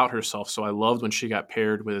about herself. So I loved when she got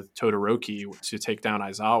paired with Todoroki to take down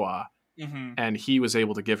Aizawa. And he was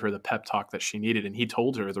able to give her the pep talk that she needed. And he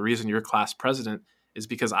told her, the reason you're class president is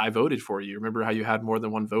because I voted for you. Remember how you had more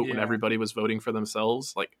than one vote when everybody was voting for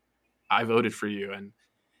themselves? Like, I voted for you. And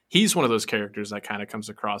he's one of those characters that kind of comes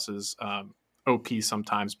across as OP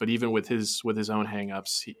sometimes. But even with his own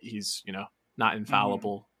hangups, he's, you know, not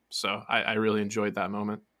infallible. So I really enjoyed that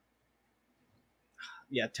moment.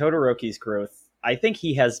 Yeah, Todoroki's growth. I think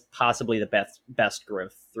he has possibly the best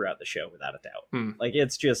growth throughout the show, without a doubt. Like,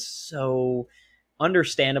 it's just so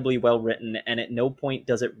understandably well written, and at no point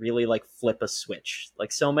does it really, like, flip a switch.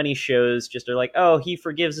 Like, so many shows just are like, oh, he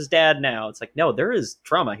forgives his dad now. It's like, no, there is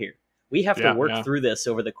trauma here. We have to work through this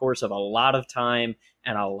over the course of a lot of time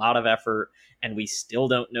and a lot of effort, and we still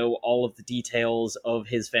don't know all of the details of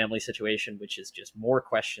his family situation, which is just more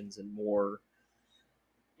questions and more...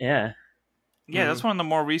 Yeah, that's one of the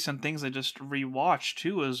more recent things I just rewatched,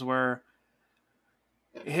 too, is where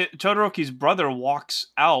Todoroki's brother walks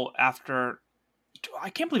out after...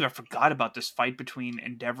 I can't believe I forgot about this fight between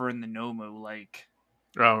Endeavor and the Nomu. Like...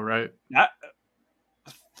 Oh, right.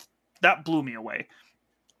 That blew me away.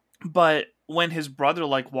 But when his brother,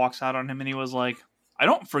 like, walks out on him and he was like, I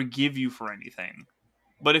don't forgive you for anything.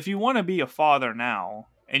 But if you want to be a father now,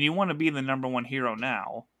 and you want to be the number one hero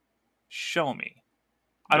now, show me.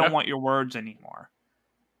 I don't want your words anymore.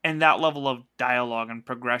 And that level of dialogue and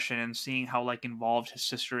progression and seeing how, like, involved his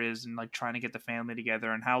sister is and, like, trying to get the family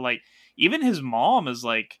together and how, like, even his mom is,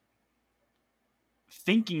 like,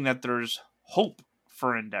 thinking that there's hope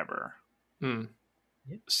for Endeavor.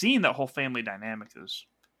 Seeing that whole family dynamic is...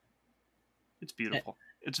 It's beautiful.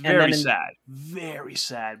 It's very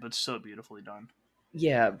sad, but so beautifully done.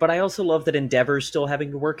 Yeah, but I also love that Endeavor's still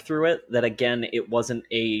having to work through it. That, again, it wasn't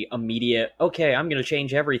a immediate, okay, I'm going to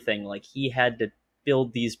change everything. Like, he had to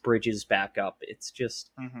build these bridges back up. It's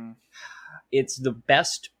just, it's the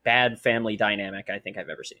best bad family dynamic I think I've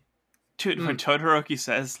ever seen. Dude, when Todoroki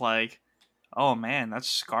says, like, oh man, that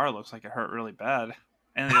scar looks like it hurt really bad.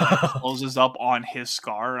 And then he, like, closes up on his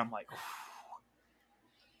scar. I'm like,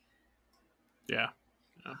 yeah.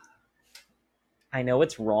 I know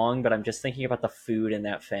it's wrong, but I'm just thinking about the food in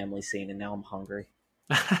that family scene, and now I'm hungry.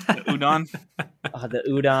 The udon? The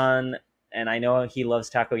udon, and I know he loves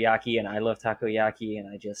takoyaki, and I love takoyaki,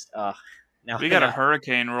 and I just, now we got a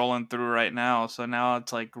hurricane rolling through right now, so now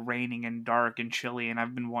it's, like, raining and dark and chilly, and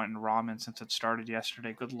I've been wanting ramen since it started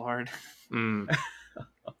yesterday. Good Lord.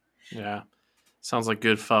 Yeah. Sounds like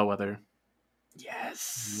good pho weather.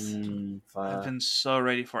 Yes. I've been so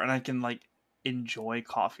ready for it, and I can, like, enjoy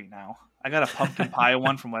coffee now. I got a pumpkin pie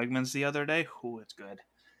one from Wegmans the other day. Ooh, it's good.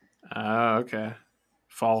 Okay.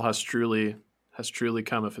 Fall has truly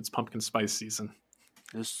come if it's pumpkin spice season.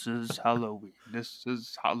 This is Halloween. This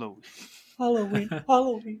is Halloween. Halloween,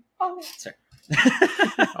 Halloween, Halloween. Sorry.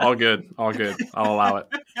 All good. I'll allow it.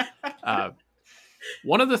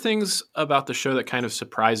 One of the things about the show that kind of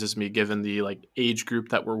surprises me, given the like age group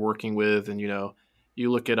that we're working with, and you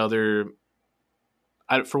look at other,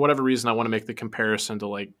 for whatever reason, I want to make the comparison to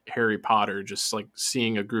like Harry Potter, just like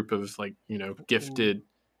seeing a group of like gifted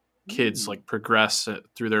kids like progress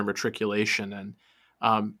through their matriculation,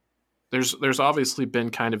 and there's obviously been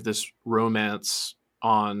kind of this romance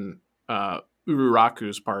on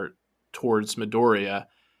Uraraku's part towards Midoriya,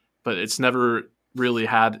 but it's never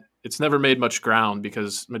made much ground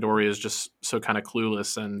because Midoriya is just so kind of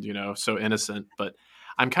clueless and so innocent. But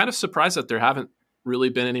I'm kind of surprised that there haven't really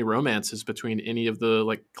been any romances between any of the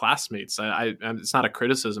like classmates. I it's not a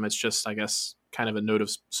criticism, it's just, I guess, kind of a note of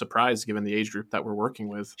surprise given the age group that we're working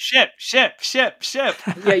with. Ship. Yeah,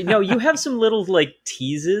 no, you have some little like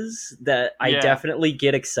teases that I definitely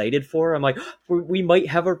get excited for. I'm like, we might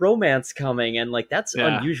have a romance coming, and like that's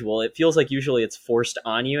unusual. It feels like usually it's forced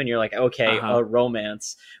on you and you're like, okay, a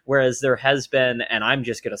romance. Whereas there has been, and I'm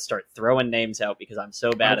just gonna start throwing names out because I'm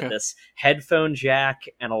so bad at this, Headphone Jack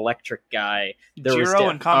and Electric Guy. Jiro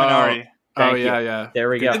and Kaminari. Thank you. Yeah. There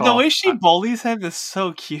we go. The way she bullies him is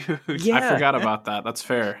so cute. Yeah. I forgot about that. That's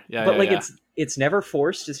fair. Yeah. But it's never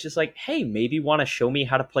forced. It's just like, hey, maybe want to show me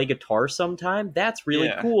how to play guitar sometime? That's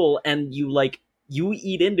really cool. And you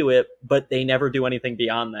eat into it, but they never do anything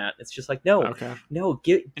beyond that. It's just like, no.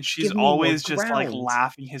 And she's always just like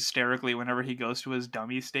laughing hysterically whenever he goes to his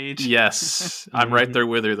dummy stage. Yes. I'm right there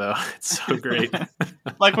with her though. It's so great.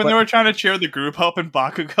 Like when they were trying to cheer the group up and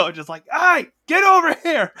Bakugo just like, "Hey, get over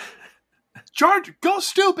here. Charge, go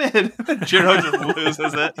stupid." Jiro just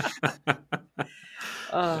loses it.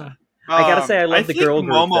 I gotta say, I love the girl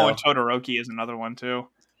group. Momo and Todoroki is another one too.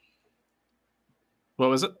 What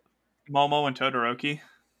was it? Momo and Todoroki.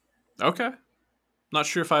 Okay. Not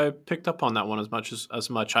sure if I picked up on that one as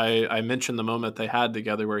much. I mentioned the moment they had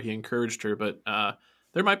together where he encouraged her, but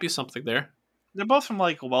there might be something there. They're both from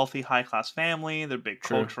like a wealthy, high-class family. They're big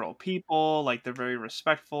cultural people. Like they're very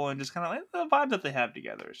respectful and just kind of like the vibe that they have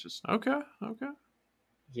together. It's just okay.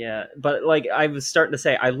 Yeah, but like I was starting to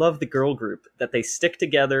say, I love the girl group, that they stick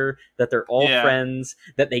together, that they're all friends,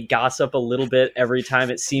 that they gossip a little bit every time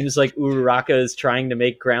it seems like Uraraka is trying to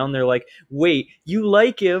make ground. They're like, "Wait, you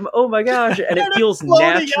like him? Oh my gosh!" And it feels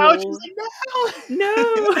natural. Like,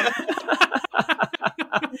 no.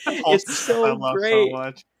 It's so great. So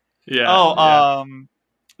much. Yeah.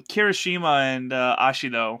 Kirishima and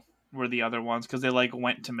Ashido were the other ones because they like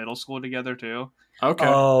went to middle school together too. Okay.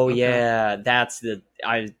 Oh yeah, that's the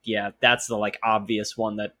like obvious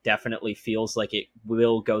one that definitely feels like it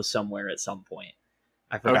will go somewhere at some point.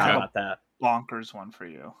 I forgot about that. Bonkers one for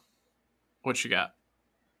you. What you got?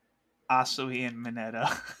 Asui and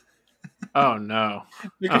Mineta. Oh no.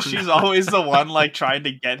 Because she's always the one like trying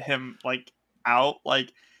to get him like out,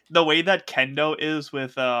 like the way that Kendo is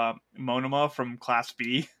with Monoma from Class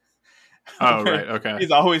B. Oh, right, okay.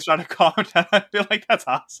 He's always trying to calm down. I feel like that's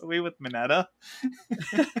Asui with Mineta.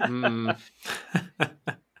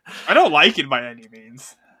 I don't like it by any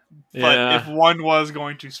means. But if one was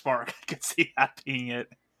going to spark, I could see that being it.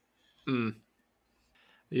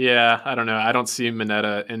 Yeah, I don't know. I don't see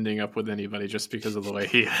Mineta ending up with anybody just because of the way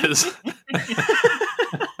he is.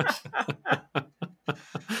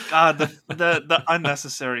 God, the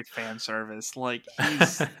unnecessary fan service. Like,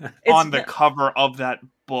 he's on the cover of that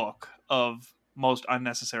book of most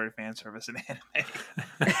unnecessary fan service in anime.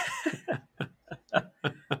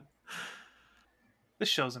 This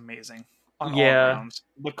show's amazing. On all rounds.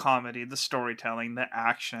 The comedy, the storytelling, the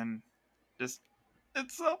action. It's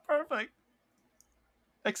so perfect.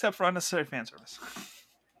 Except for unnecessary fan service.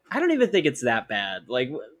 I don't even think it's that bad.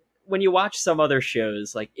 Like, when you watch some other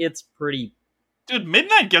shows, like, it's pretty... Dude,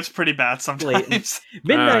 Midnight gets pretty bad sometimes.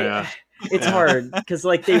 Midnight, it's hard, because,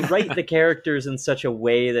 like, they write the characters in such a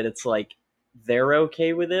way that it's, like, they're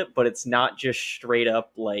okay with it, but it's not just straight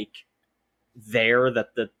up, like, that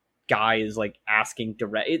the guy is, like, asking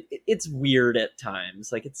direct... It's weird at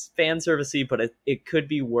times. Like, it's fan servicey, but it could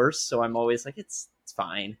be worse, so I'm always like, it's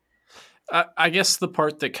fine. I guess the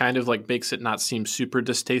part that kind of like makes it not seem super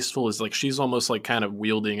distasteful is like she's almost like kind of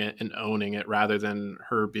wielding it and owning it rather than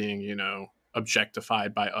her being,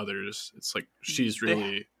 objectified by others. It's like she's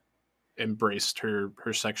really embraced her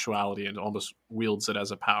sexuality and almost wields it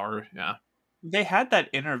as a power. Yeah. They had that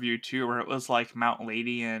interview too where it was like Mount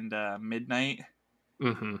Lady and Midnight.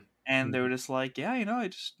 Mm-hmm. And they were just like, yeah, I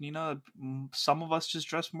just, some of us just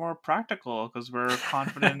dress more practical because we're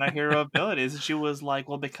confident in our hero abilities. And she was like,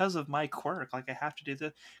 well, because of my quirk, like I have to do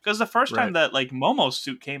this. Because the first time that like Momo's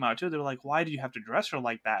suit came out too, they were like, why do you have to dress her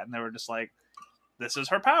like that? And they were just like, this is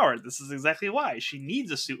her power. This is exactly why she needs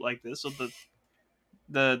a suit like this. So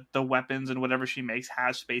the weapons and whatever she makes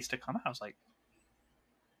has space to come out. I was like,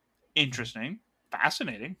 interesting,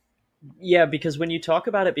 fascinating. Yeah, because when you talk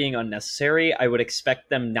about it being unnecessary, I would expect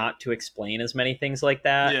them not to explain as many things like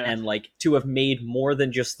that, and like to have made more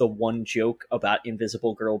than just the one joke about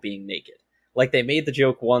Invisible Girl being naked. Like they made the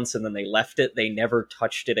joke once and then they left it. They never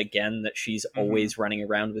touched it again, that she's always running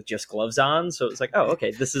around with just gloves on. So it's like, oh, okay,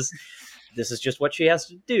 this is just what she has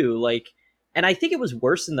to do. Like, and I think it was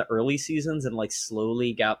worse in the early seasons and like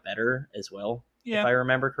slowly got better as well, if I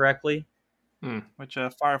remember correctly. Which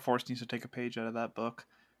Fire Force needs to take a page out of that book.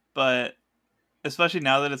 But especially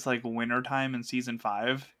now that it's like wintertime in season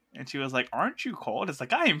 5, and she was like, aren't you cold? It's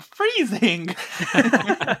like, I am freezing.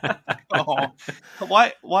 Oh,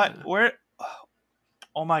 where?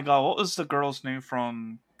 Oh my god, what was the girl's name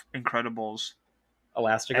from Incredibles?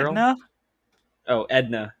 Elastigirl? Edna? Oh,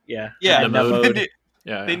 Edna, yeah. Yeah, Edna mode.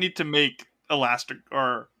 They need to make Elastic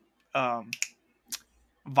or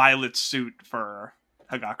Violet's suit for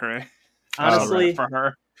Hagakure. Honestly, for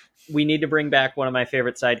her. We need to bring back one of my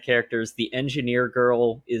favorite side characters. The engineer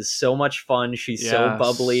girl is so much fun. She's so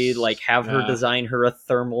bubbly. Like, have her design her a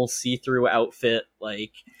thermal see-through outfit.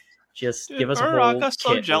 Like, just give us a whole Uraraka's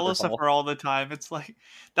so kit jealous overhaul. of her all the time. It's like,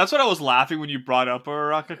 that's what I was laughing when you brought up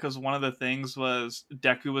Uraraka, because one of the things was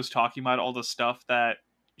Deku was talking about all the stuff that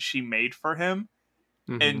she made for him,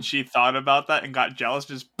 and she thought about that and got jealous,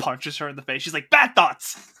 just punches her in the face. She's like, bad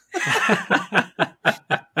thoughts!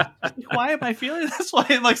 Why am I feeling this way?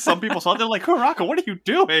 And like some people saw it, they're like, Uraraka, what are you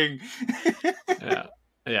doing?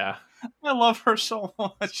 Yeah. I love her so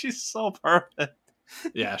much. She's so perfect.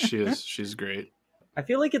 Yeah, she is. She's great. I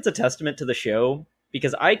feel like it's a testament to the show,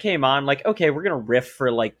 because I came on like, okay, we're going to riff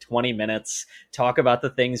for like 20 minutes, talk about the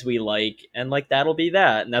things we like, and like that'll be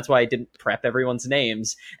that. And that's why I didn't prep everyone's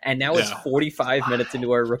names. And now it's 45 minutes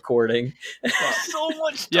into our recording. So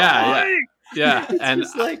much time! Yeah. It's and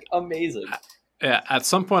just like amazing. Yeah, at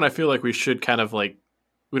some point I feel like we should kind of like,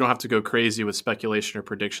 we don't have to go crazy with speculation or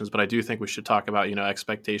predictions, but I do think we should talk about,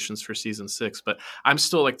 expectations for season 6. But I'm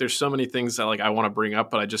still like, there's so many things that like I want to bring up,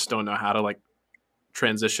 but I just don't know how to like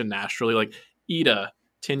transition naturally. Like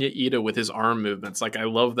Tenya Ida with his arm movements. Like I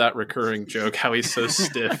love that recurring joke, how he's so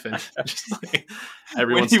stiff and just like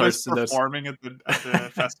everyone starts to performing at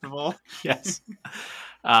the festival. Yes.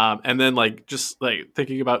 And then like just like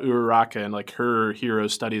thinking about Uraraka and like her hero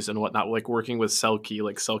studies and whatnot, like working with Selkie.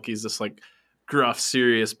 Like Selkie's this like gruff,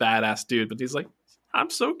 serious, badass dude, but he's like, I'm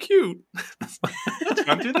so cute. Let's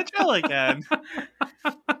run through the jail again.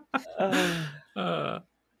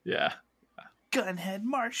 Yeah. Gunhead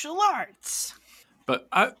martial arts. But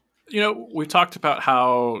we talked about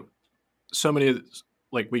how so many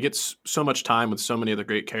like we get so much time with so many of the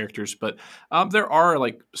great characters, but there are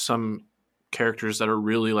like some characters that are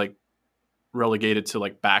really like relegated to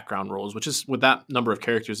like background roles, which is, with that number of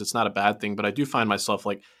characters, it's not a bad thing. But I do find myself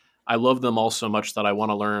like, I love them all so much that I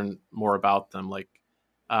want to learn more about them. Like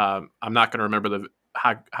I'm not going to remember the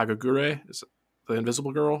Hagakure, is it the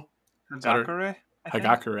Invisible Girl? Hagakure.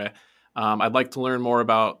 Hagakure. I'd like to learn more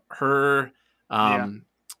about her.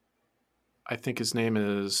 I think his name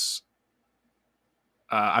is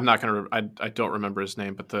I'm not gonna. I don't remember his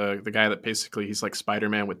name, but the guy that basically he's like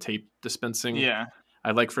Spider-Man with tape dispensing. Yeah,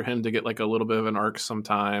 I'd like for him to get like a little bit of an arc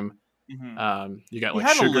sometime. You got like he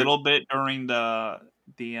had Sugar. a little bit during the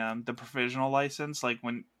provisional license, like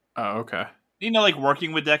when. Oh, okay. Like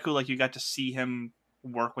working with Deku, like you got to see him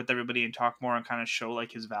work with everybody and talk more and kind of show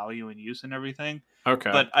like his value and use and everything.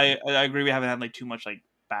 Okay, but I agree, we haven't had like too much like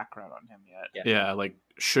background on him yet. Yeah, like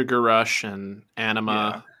Sugar Rush and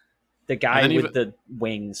Anima. Yeah. The guy with the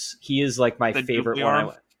wings, he is like my favorite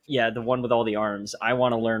one. The one with all the arms. I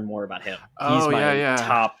want to learn more about him. He's my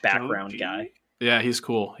top background guy. Yeah, he's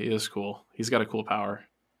cool. He is cool. He's got a cool power.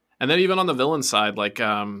 And then even on the villain side, like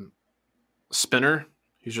Spinner,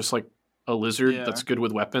 he's just like a lizard that's good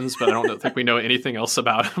with weapons, but I don't think we know anything else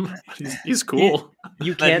about him. He's cool.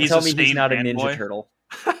 You can't tell me he's not a Ninja Turtle.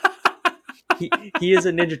 He is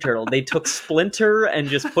a Ninja Turtle. They took Splinter and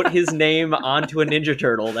just put his name onto a Ninja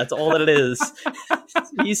Turtle. That's all that it is.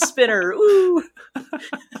 He's Spinner. Ooh.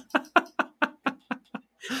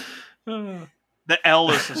 The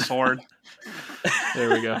L is the sword.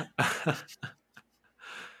 There we go.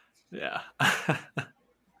 Yeah.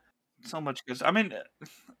 So much good. I mean,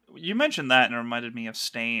 you mentioned that and it reminded me of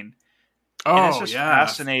Stain. Oh, and it's just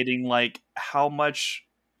fascinating, like how much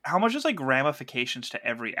how much is like ramifications to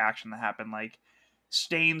every action that happened. Like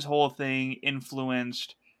Stane's whole thing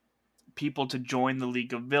influenced people to join the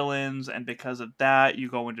League of Villains, and because of that you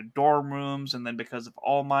go into dorm rooms, and then because of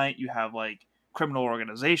All Might you have like criminal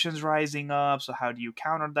organizations rising up. So how do you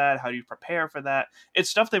counter that? How do you prepare for that? It's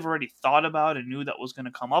stuff they've already thought about and knew that was going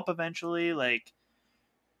to come up eventually. Like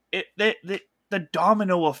the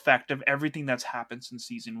domino effect of everything that's happened since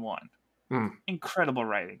season 1. Incredible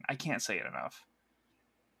writing. I can't say it enough.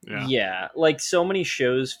 Yeah, like so many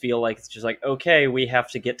shows feel like it's just like, okay, we have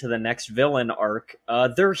to get to the next villain arc.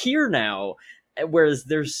 They're here now. Whereas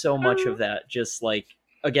there's so much of that, just like,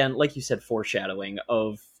 again, like you said, foreshadowing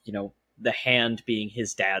of, you know, the hand being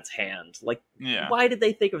his dad's hand. Like, why did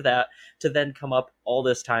they think of that to then come up all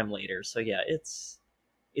this time later? So yeah, it's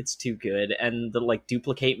too good. And the like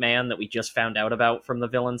duplicate man that we just found out about from the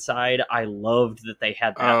villain side, I loved that they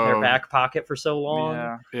had that in their back pocket for so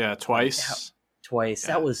long. Yeah, twice. Yeah.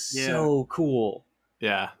 That was so cool.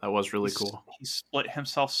 Yeah, that was really cool. He split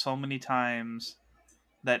himself so many times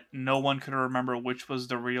that no one could remember which was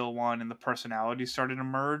the real one, and the personality started to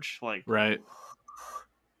merge. Like, right.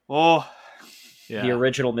 Oh, yeah. The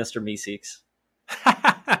original Mr. Meeseeks.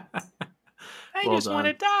 I just want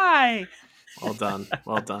to die. Well done.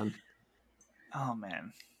 Well done. Oh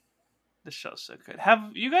man, this show's so good.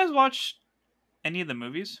 Have you guys watched any of the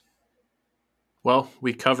movies? Well,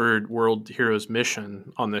 we covered World Heroes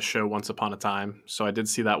Mission on this show once upon a time, so I did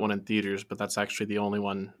see that one in theaters, but that's actually the only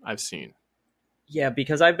one I've seen. Yeah,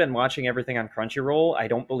 because I've been watching everything on Crunchyroll. I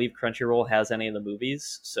don't believe Crunchyroll has any of the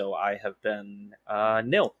movies, so I have been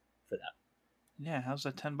nil for that. Yeah, how's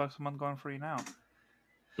that $10 a month going for you now?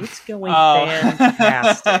 It's going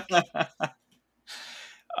fantastic.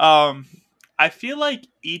 I feel like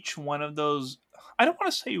each one of those, I don't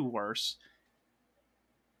want to say worse,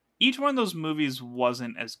 each one of those movies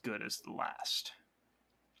wasn't as good as the last.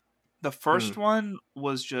 The first one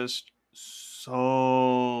was just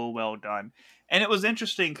so well done. And it was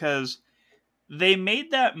interesting because they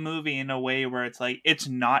made that movie in a way where it's like, it's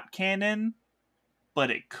not canon,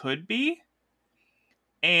 but it could be.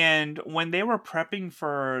 And when they were prepping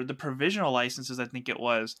for the provisional licenses, I think it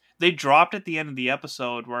was, they dropped at the end of the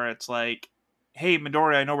episode where it's like, hey,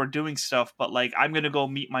 Midori, I know we're doing stuff, but like, I'm going to go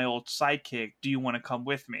meet my old sidekick. Do you want to come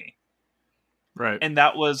with me? Right. And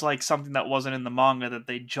that was like something that wasn't in the manga, that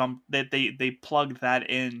they plugged that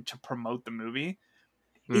in to promote the movie.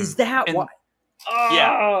 Is that why? Oh,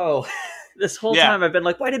 yeah. This whole time I've been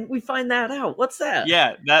like, why didn't we find that out? What's that?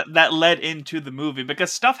 Yeah, that led into the movie,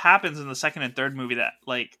 because stuff happens in the second and third movie that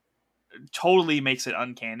like totally makes it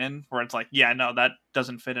uncanon, where it's like, yeah, no, that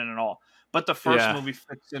doesn't fit in at all. But the first movie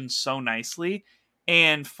fits in so nicely.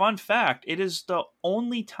 And fun fact, it is the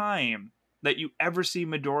only time that you ever see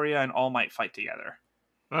Midoriya and All Might fight together.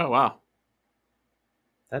 Oh, wow.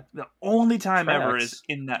 The only time ever is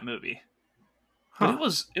in that movie. But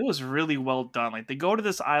it was really well done. Like, they go to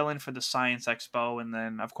this island for the Science Expo, and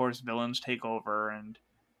then of course villains take over, and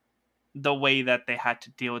the way that they had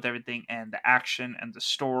to deal with everything, and the action and the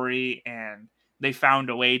story, and they found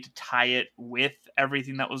a way to tie it with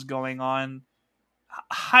everything that was going on.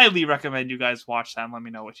 Highly recommend you guys watch that and let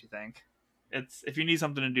me know what you think. It's, if you need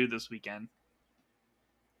something to do this weekend.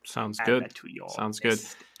 Sounds good. Sounds good.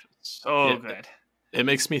 So good. It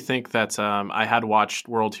makes me think that I had watched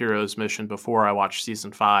World Heroes Mission before I watched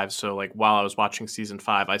season 5. So like while I was watching season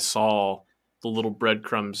 5, I saw the little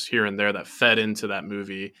breadcrumbs here and there that fed into that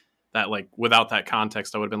movie that, like, without that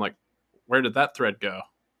context, I would have been like, where did that thread go?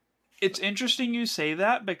 It's interesting you say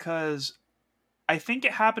that, because I think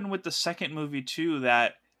it happened with the second movie too,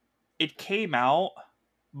 that it came out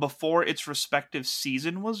before its respective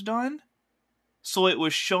season was done. So it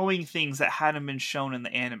was showing things that hadn't been shown in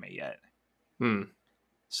the anime yet.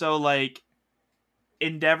 So, like,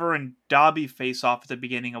 Endeavor and Dobby face off at the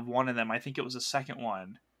beginning of one of them. I think it was the second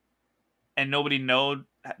one. And nobody known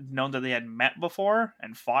that they had met before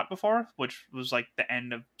and fought before, which was, like, the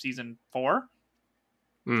end of season 4.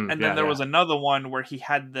 And then there was another one where he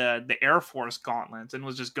had the Air Force gauntlets and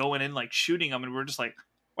was just going in, like, shooting them. And we're just like,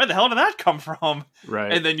 where the hell did that come from?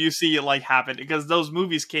 Right. And then you see it, like, happen. Because those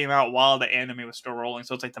movies came out while the anime was still rolling.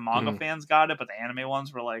 So it's like the manga fans got it, but the anime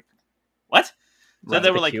ones were like, what? So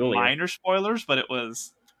they were like minor spoilers, but it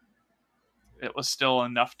was still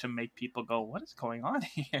enough to make people go, what is going on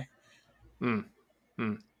here?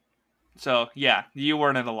 So yeah, you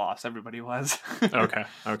weren't at a loss. Everybody was. Okay.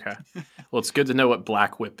 Well, it's good to know what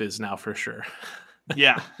Black Whip is now for sure.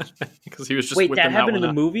 Yeah. Because he was just wait, that happened in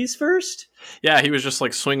the movies first? Yeah, he was just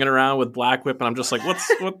like swinging around with Black Whip, and I'm just like,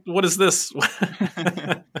 what is this?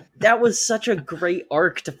 that was such a great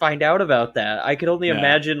arc to find out about that. I could only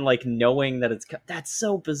imagine like knowing that that's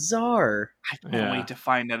so bizarre. I can't wait to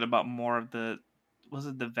find out about more of the, was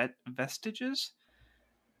it the vestiges?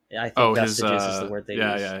 I think vestiges is the word they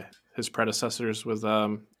use. Yeah. His predecessors with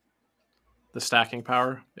the stacking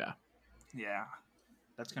power. Yeah. Yeah.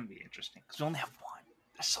 That's going to be interesting because we only have one.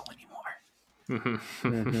 There's so many more.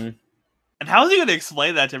 Mm-hmm. And how is he going to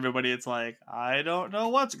explain that to everybody? It's like, I don't know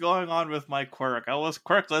what's going on with my quirk. I was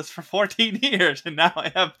quirkless for 14 years, and now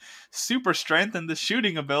I have super strength and the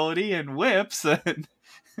shooting ability and whips. And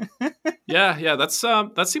yeah,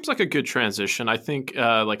 that seems like a good transition. I think,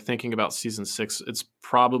 like thinking about season 6, it's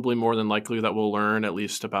probably more than likely that we'll learn at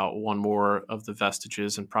least about one more of the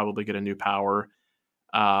vestiges and probably get a new power.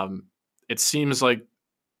 It seems like,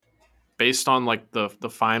 based on like the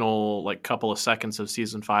final like couple of seconds of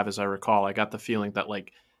season 5, as I recall, I got the feeling that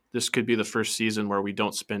like this could be the first season where we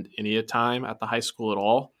don't spend any time at the high school at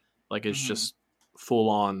all. Like it's just full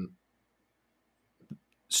on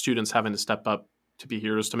students having to step up to be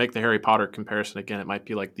heroes. To make the Harry Potter comparison again, it might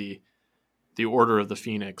be like the Order of the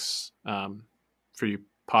Phoenix, for you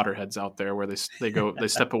Potterheads out there, where they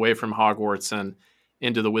step away from Hogwarts and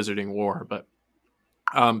into the Wizarding War. But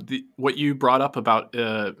what you brought up about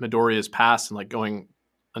Midoriya's past and like going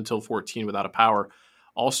until 14 without a power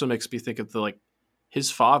also makes me think of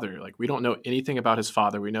his father. Like we don't know anything about his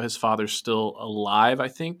father. We know his father's still alive, I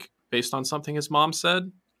think, based on something his mom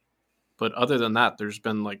said. But other than that, there's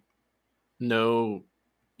been like no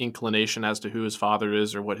inclination as to who his father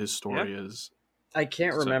is or what his story is. I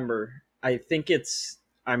can't remember. I think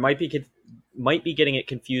I might be getting it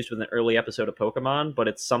confused with an early episode of Pokemon, but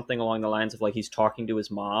it's something along the lines of like he's talking to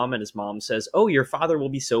his mom, and his mom says, "Oh, your father will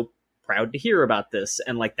be so proud to hear about this,"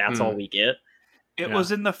 and like that's all we get. It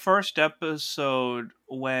was in the first episode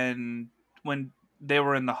when they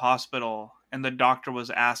were in the hospital and the doctor was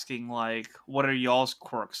asking like, "What are y'all's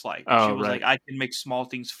quirks like?" And she was like, "I can make small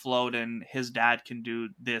things float, and his dad can do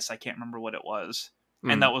this." I can't remember what it was,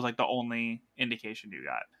 and that was like the only indication you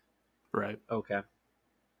got. Right. Okay.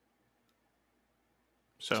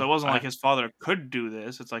 So it wasn't like his father could do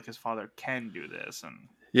this. It's like his father can do this. And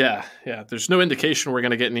yeah. There's no indication we're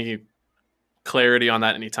going to get any clarity on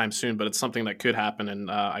that anytime soon, but it's something that could happen,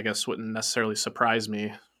 and I guess wouldn't necessarily surprise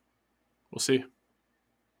me. We'll see.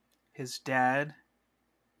 His dad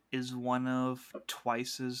is one of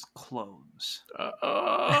Twice's clones.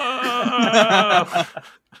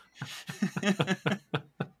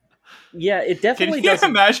 Yeah, it definitely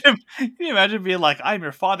doesn't. Can you imagine being like, "I'm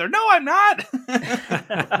your father"? No, I'm not.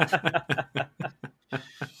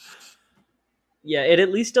 Yeah, it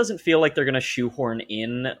at least doesn't feel like they're going to shoehorn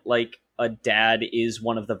in like a dad is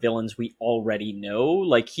one of the villains we already know.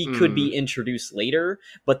 Like he could be introduced later,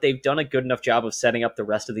 but they've done a good enough job of setting up the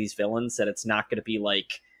rest of these villains that it's not going to be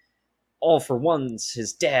like All for One's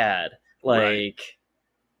his dad. Like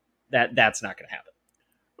that's not going to happen.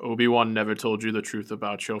 Obi-Wan never told you the truth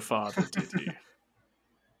about your father, did he?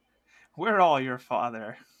 We're all your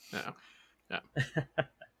father. Yeah.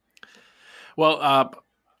 Well,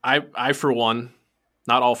 I for one,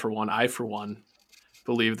 not all for one, I for one,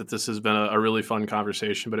 believe that this has been a really fun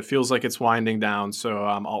conversation, but it feels like it's winding down. So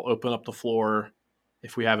I'll open up the floor.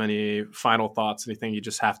 If we have any final thoughts, anything you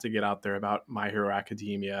just have to get out there about My Hero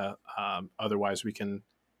Academia. Otherwise, we can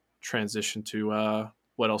transition to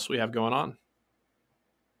what else we have going on.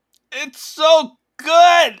 It's so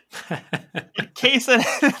good! In case I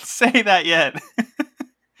didn't say that yet.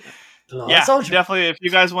 Yeah, definitely. If you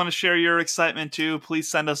guys want to share your excitement too, please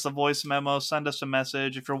send us a voice memo, send us a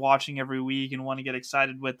message. If you're watching every week and want to get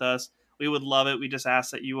excited with us, we would love it. We just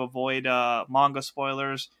ask that you avoid manga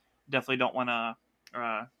spoilers. Definitely don't want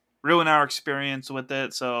to ruin our experience with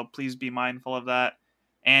it, so please be mindful of that.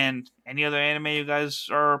 And any other anime you guys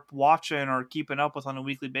are watching or keeping up with on a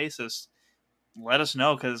weekly basis, let us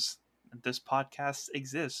know, because this podcast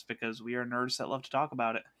exists because we are nerds that love to talk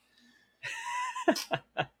about it.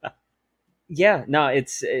 Yeah, no,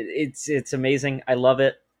 it's amazing. I love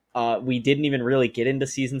it. We didn't even really get into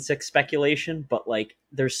season 6 speculation, but like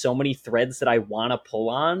there's so many threads that I want to pull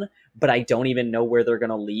on, but I don't even know where they're going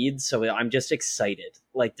to lead. So I'm just excited.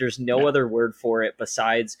 Like there's no other word for it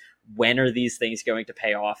besides when are these things going to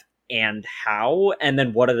pay off and how, and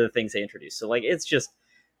then what are the things they introduce. So like, it's just,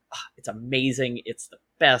 it's amazing. It's the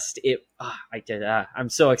best. I'm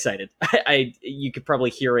so excited. You could probably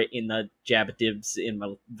hear it in the jab dibs in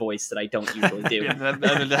my voice that I don't usually do.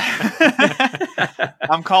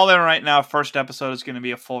 I'm calling right now. First episode is going to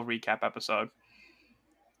be a full recap episode.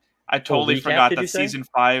 I totally forgot that season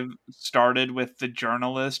 5 started with the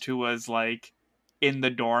journalist who was like in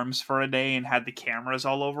the dorms for a day and had the cameras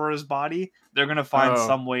all over his body, they're going to find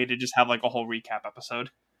some way to just have like a whole recap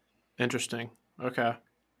episode. Interesting. Okay.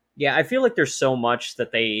 Yeah, I feel like there's so much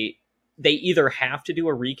that they either have to do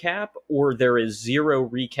a recap or there is zero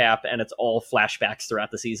recap and it's all flashbacks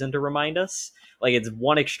throughout the season to remind us. Like, it's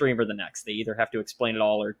one extreme or the next. They either have to explain it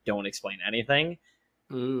all or don't explain anything.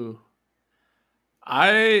 Ooh.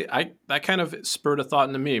 I that kind of spurred a thought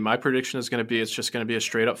into me. My prediction is going to be it's just going to be a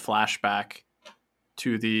straight up flashback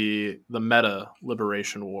to the meta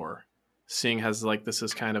Liberation War, seeing as like this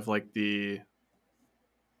is kind of like the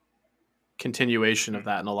continuation of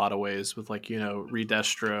that in a lot of ways, with like, you know,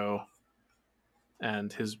 Redestro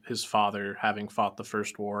and his father having fought the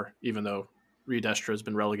first war, even though Redestro has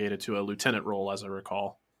been relegated to a lieutenant role, as I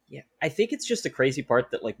recall. Yeah, I think it's just the crazy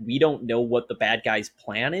part that like we don't know what the bad guy's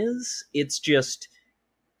plan is. It's just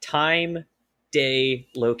time, day,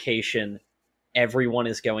 location. Everyone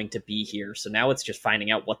is going to be here. So now it's just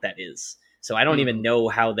finding out what that is. So I don't even know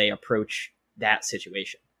how they approach that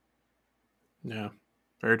situation. Yeah,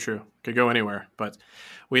 very true. Could go anywhere, but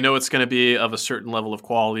we know it's going to be of a certain level of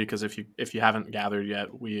quality because if you haven't gathered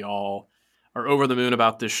yet, we all are over the moon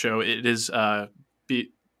about this show. It is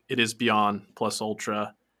beyond plus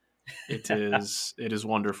ultra. It is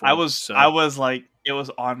wonderful. I was like, it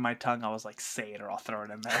was on my tongue. I was like, say it or I'll throw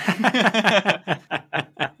it in there.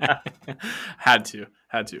 Had to.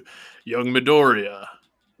 Young Midoriya.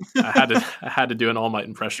 I had to do an All Might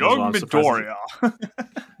impression. Young Midoriya.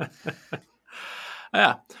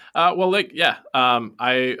 Yeah.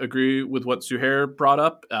 I agree with what Zuhair brought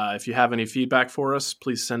up. If you have any feedback for us,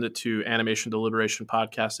 please send it to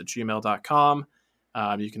animationdeliberationpodcast@gmail.com.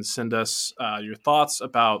 You can send us your thoughts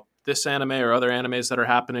about this anime or other animes that are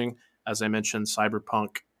happening. As I mentioned,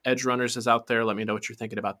 Cyberpunk Edge Runners is out there. Let me know what you're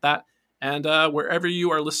thinking about that. And wherever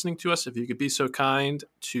you are listening to us, if you could be so kind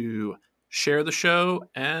to share the show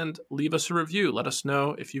and leave us a review. Let us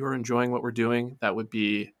know if you are enjoying what we're doing. That would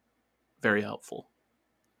be very helpful.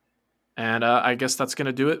 And I guess that's going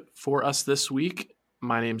to do it for us this week.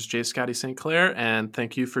 My name's J Scotty St. Clair, and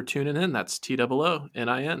thank you for tuning in. That's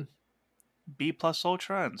TOONIN. B plus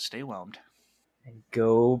ultra and stay whelmed. And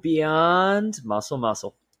go beyond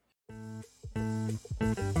muscle.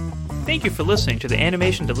 Thank you for listening to the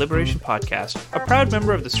Animation Deliberation Podcast, a proud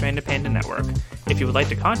member of the Stranded Panda Network. If you would like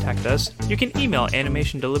to contact us, you can email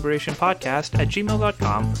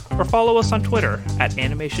animationdeliberationpodcast@gmail.com or follow us on Twitter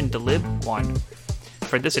 @animationdelib1.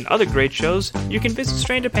 For this and other great shows, you can visit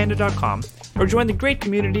strandedpanda.com or join the great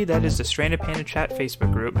community that is the Stranded Panda Chat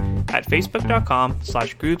Facebook group at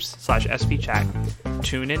facebook.com/groups/svchat.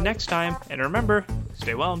 Tune in next time, and remember,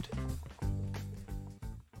 stay whelmed.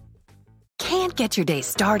 Can't get your day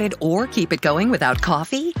started or keep it going without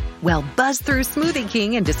coffee? Well, buzz through Smoothie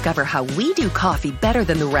King and discover how we do coffee better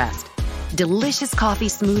than the rest. Delicious coffee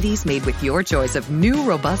smoothies made with your choice of new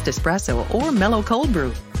robust espresso or mellow cold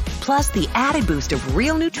brew. Plus the added boost of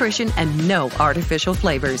real nutrition and no artificial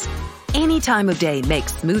flavors. Any time of day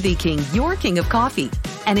makes Smoothie King your king of coffee.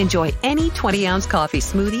 And enjoy any 20-ounce coffee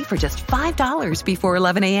smoothie for just $5 before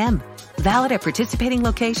 11 a.m. Valid at participating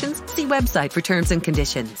locations. See website for terms and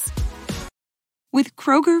conditions. With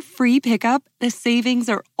Kroger Free Pickup, the savings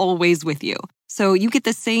are always with you. So you get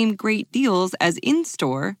the same great deals as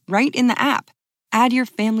in-store right in the app. Add your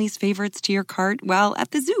family's favorites to your cart while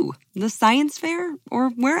at the zoo, the science fair, or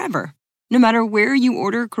wherever. No matter where you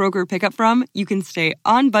order Kroger Pickup from, you can stay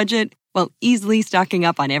on budget while easily stocking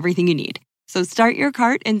up on everything you need. So start your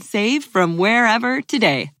cart and save from wherever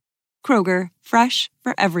today. Kroger, fresh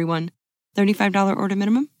for everyone. $35 order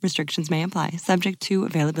minimum. Restrictions may apply. Subject to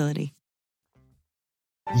availability.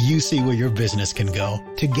 You see where your business can go.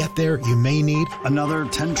 To get there, you may need another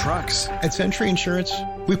 10 trucks. At Century Insurance,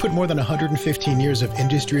 we put more than 115 years of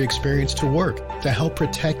industry experience to work to help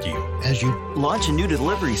protect you as you launch a new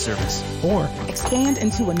delivery service or expand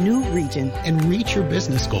into a new region and reach your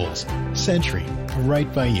business goals. Century,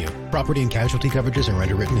 right by you. Property and casualty coverages are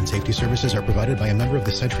underwritten and safety services are provided by a member of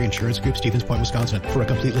the Century Insurance Group, Stevens Point, Wisconsin. For a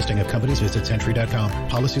complete listing of companies, visit Century.com.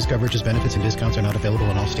 Policies, coverages, benefits, and discounts are not available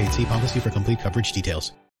in all states. See policy for complete coverage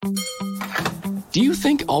details. Do you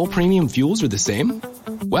think all premium fuels are the same?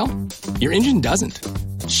 Well, your engine doesn't.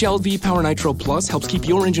 Shell V-Power Nitro Plus helps keep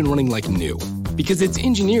your engine running like new because it's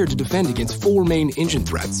engineered to defend against 4 main engine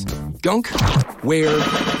threats: gunk, wear,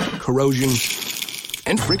 corrosion,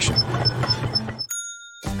 and friction.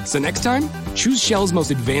 So next time, choose Shell's most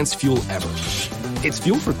advanced fuel ever. It's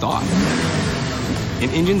fuel for thought. In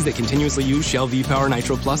engines that continuously use Shell V-Power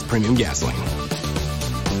Nitro Plus premium gasoline.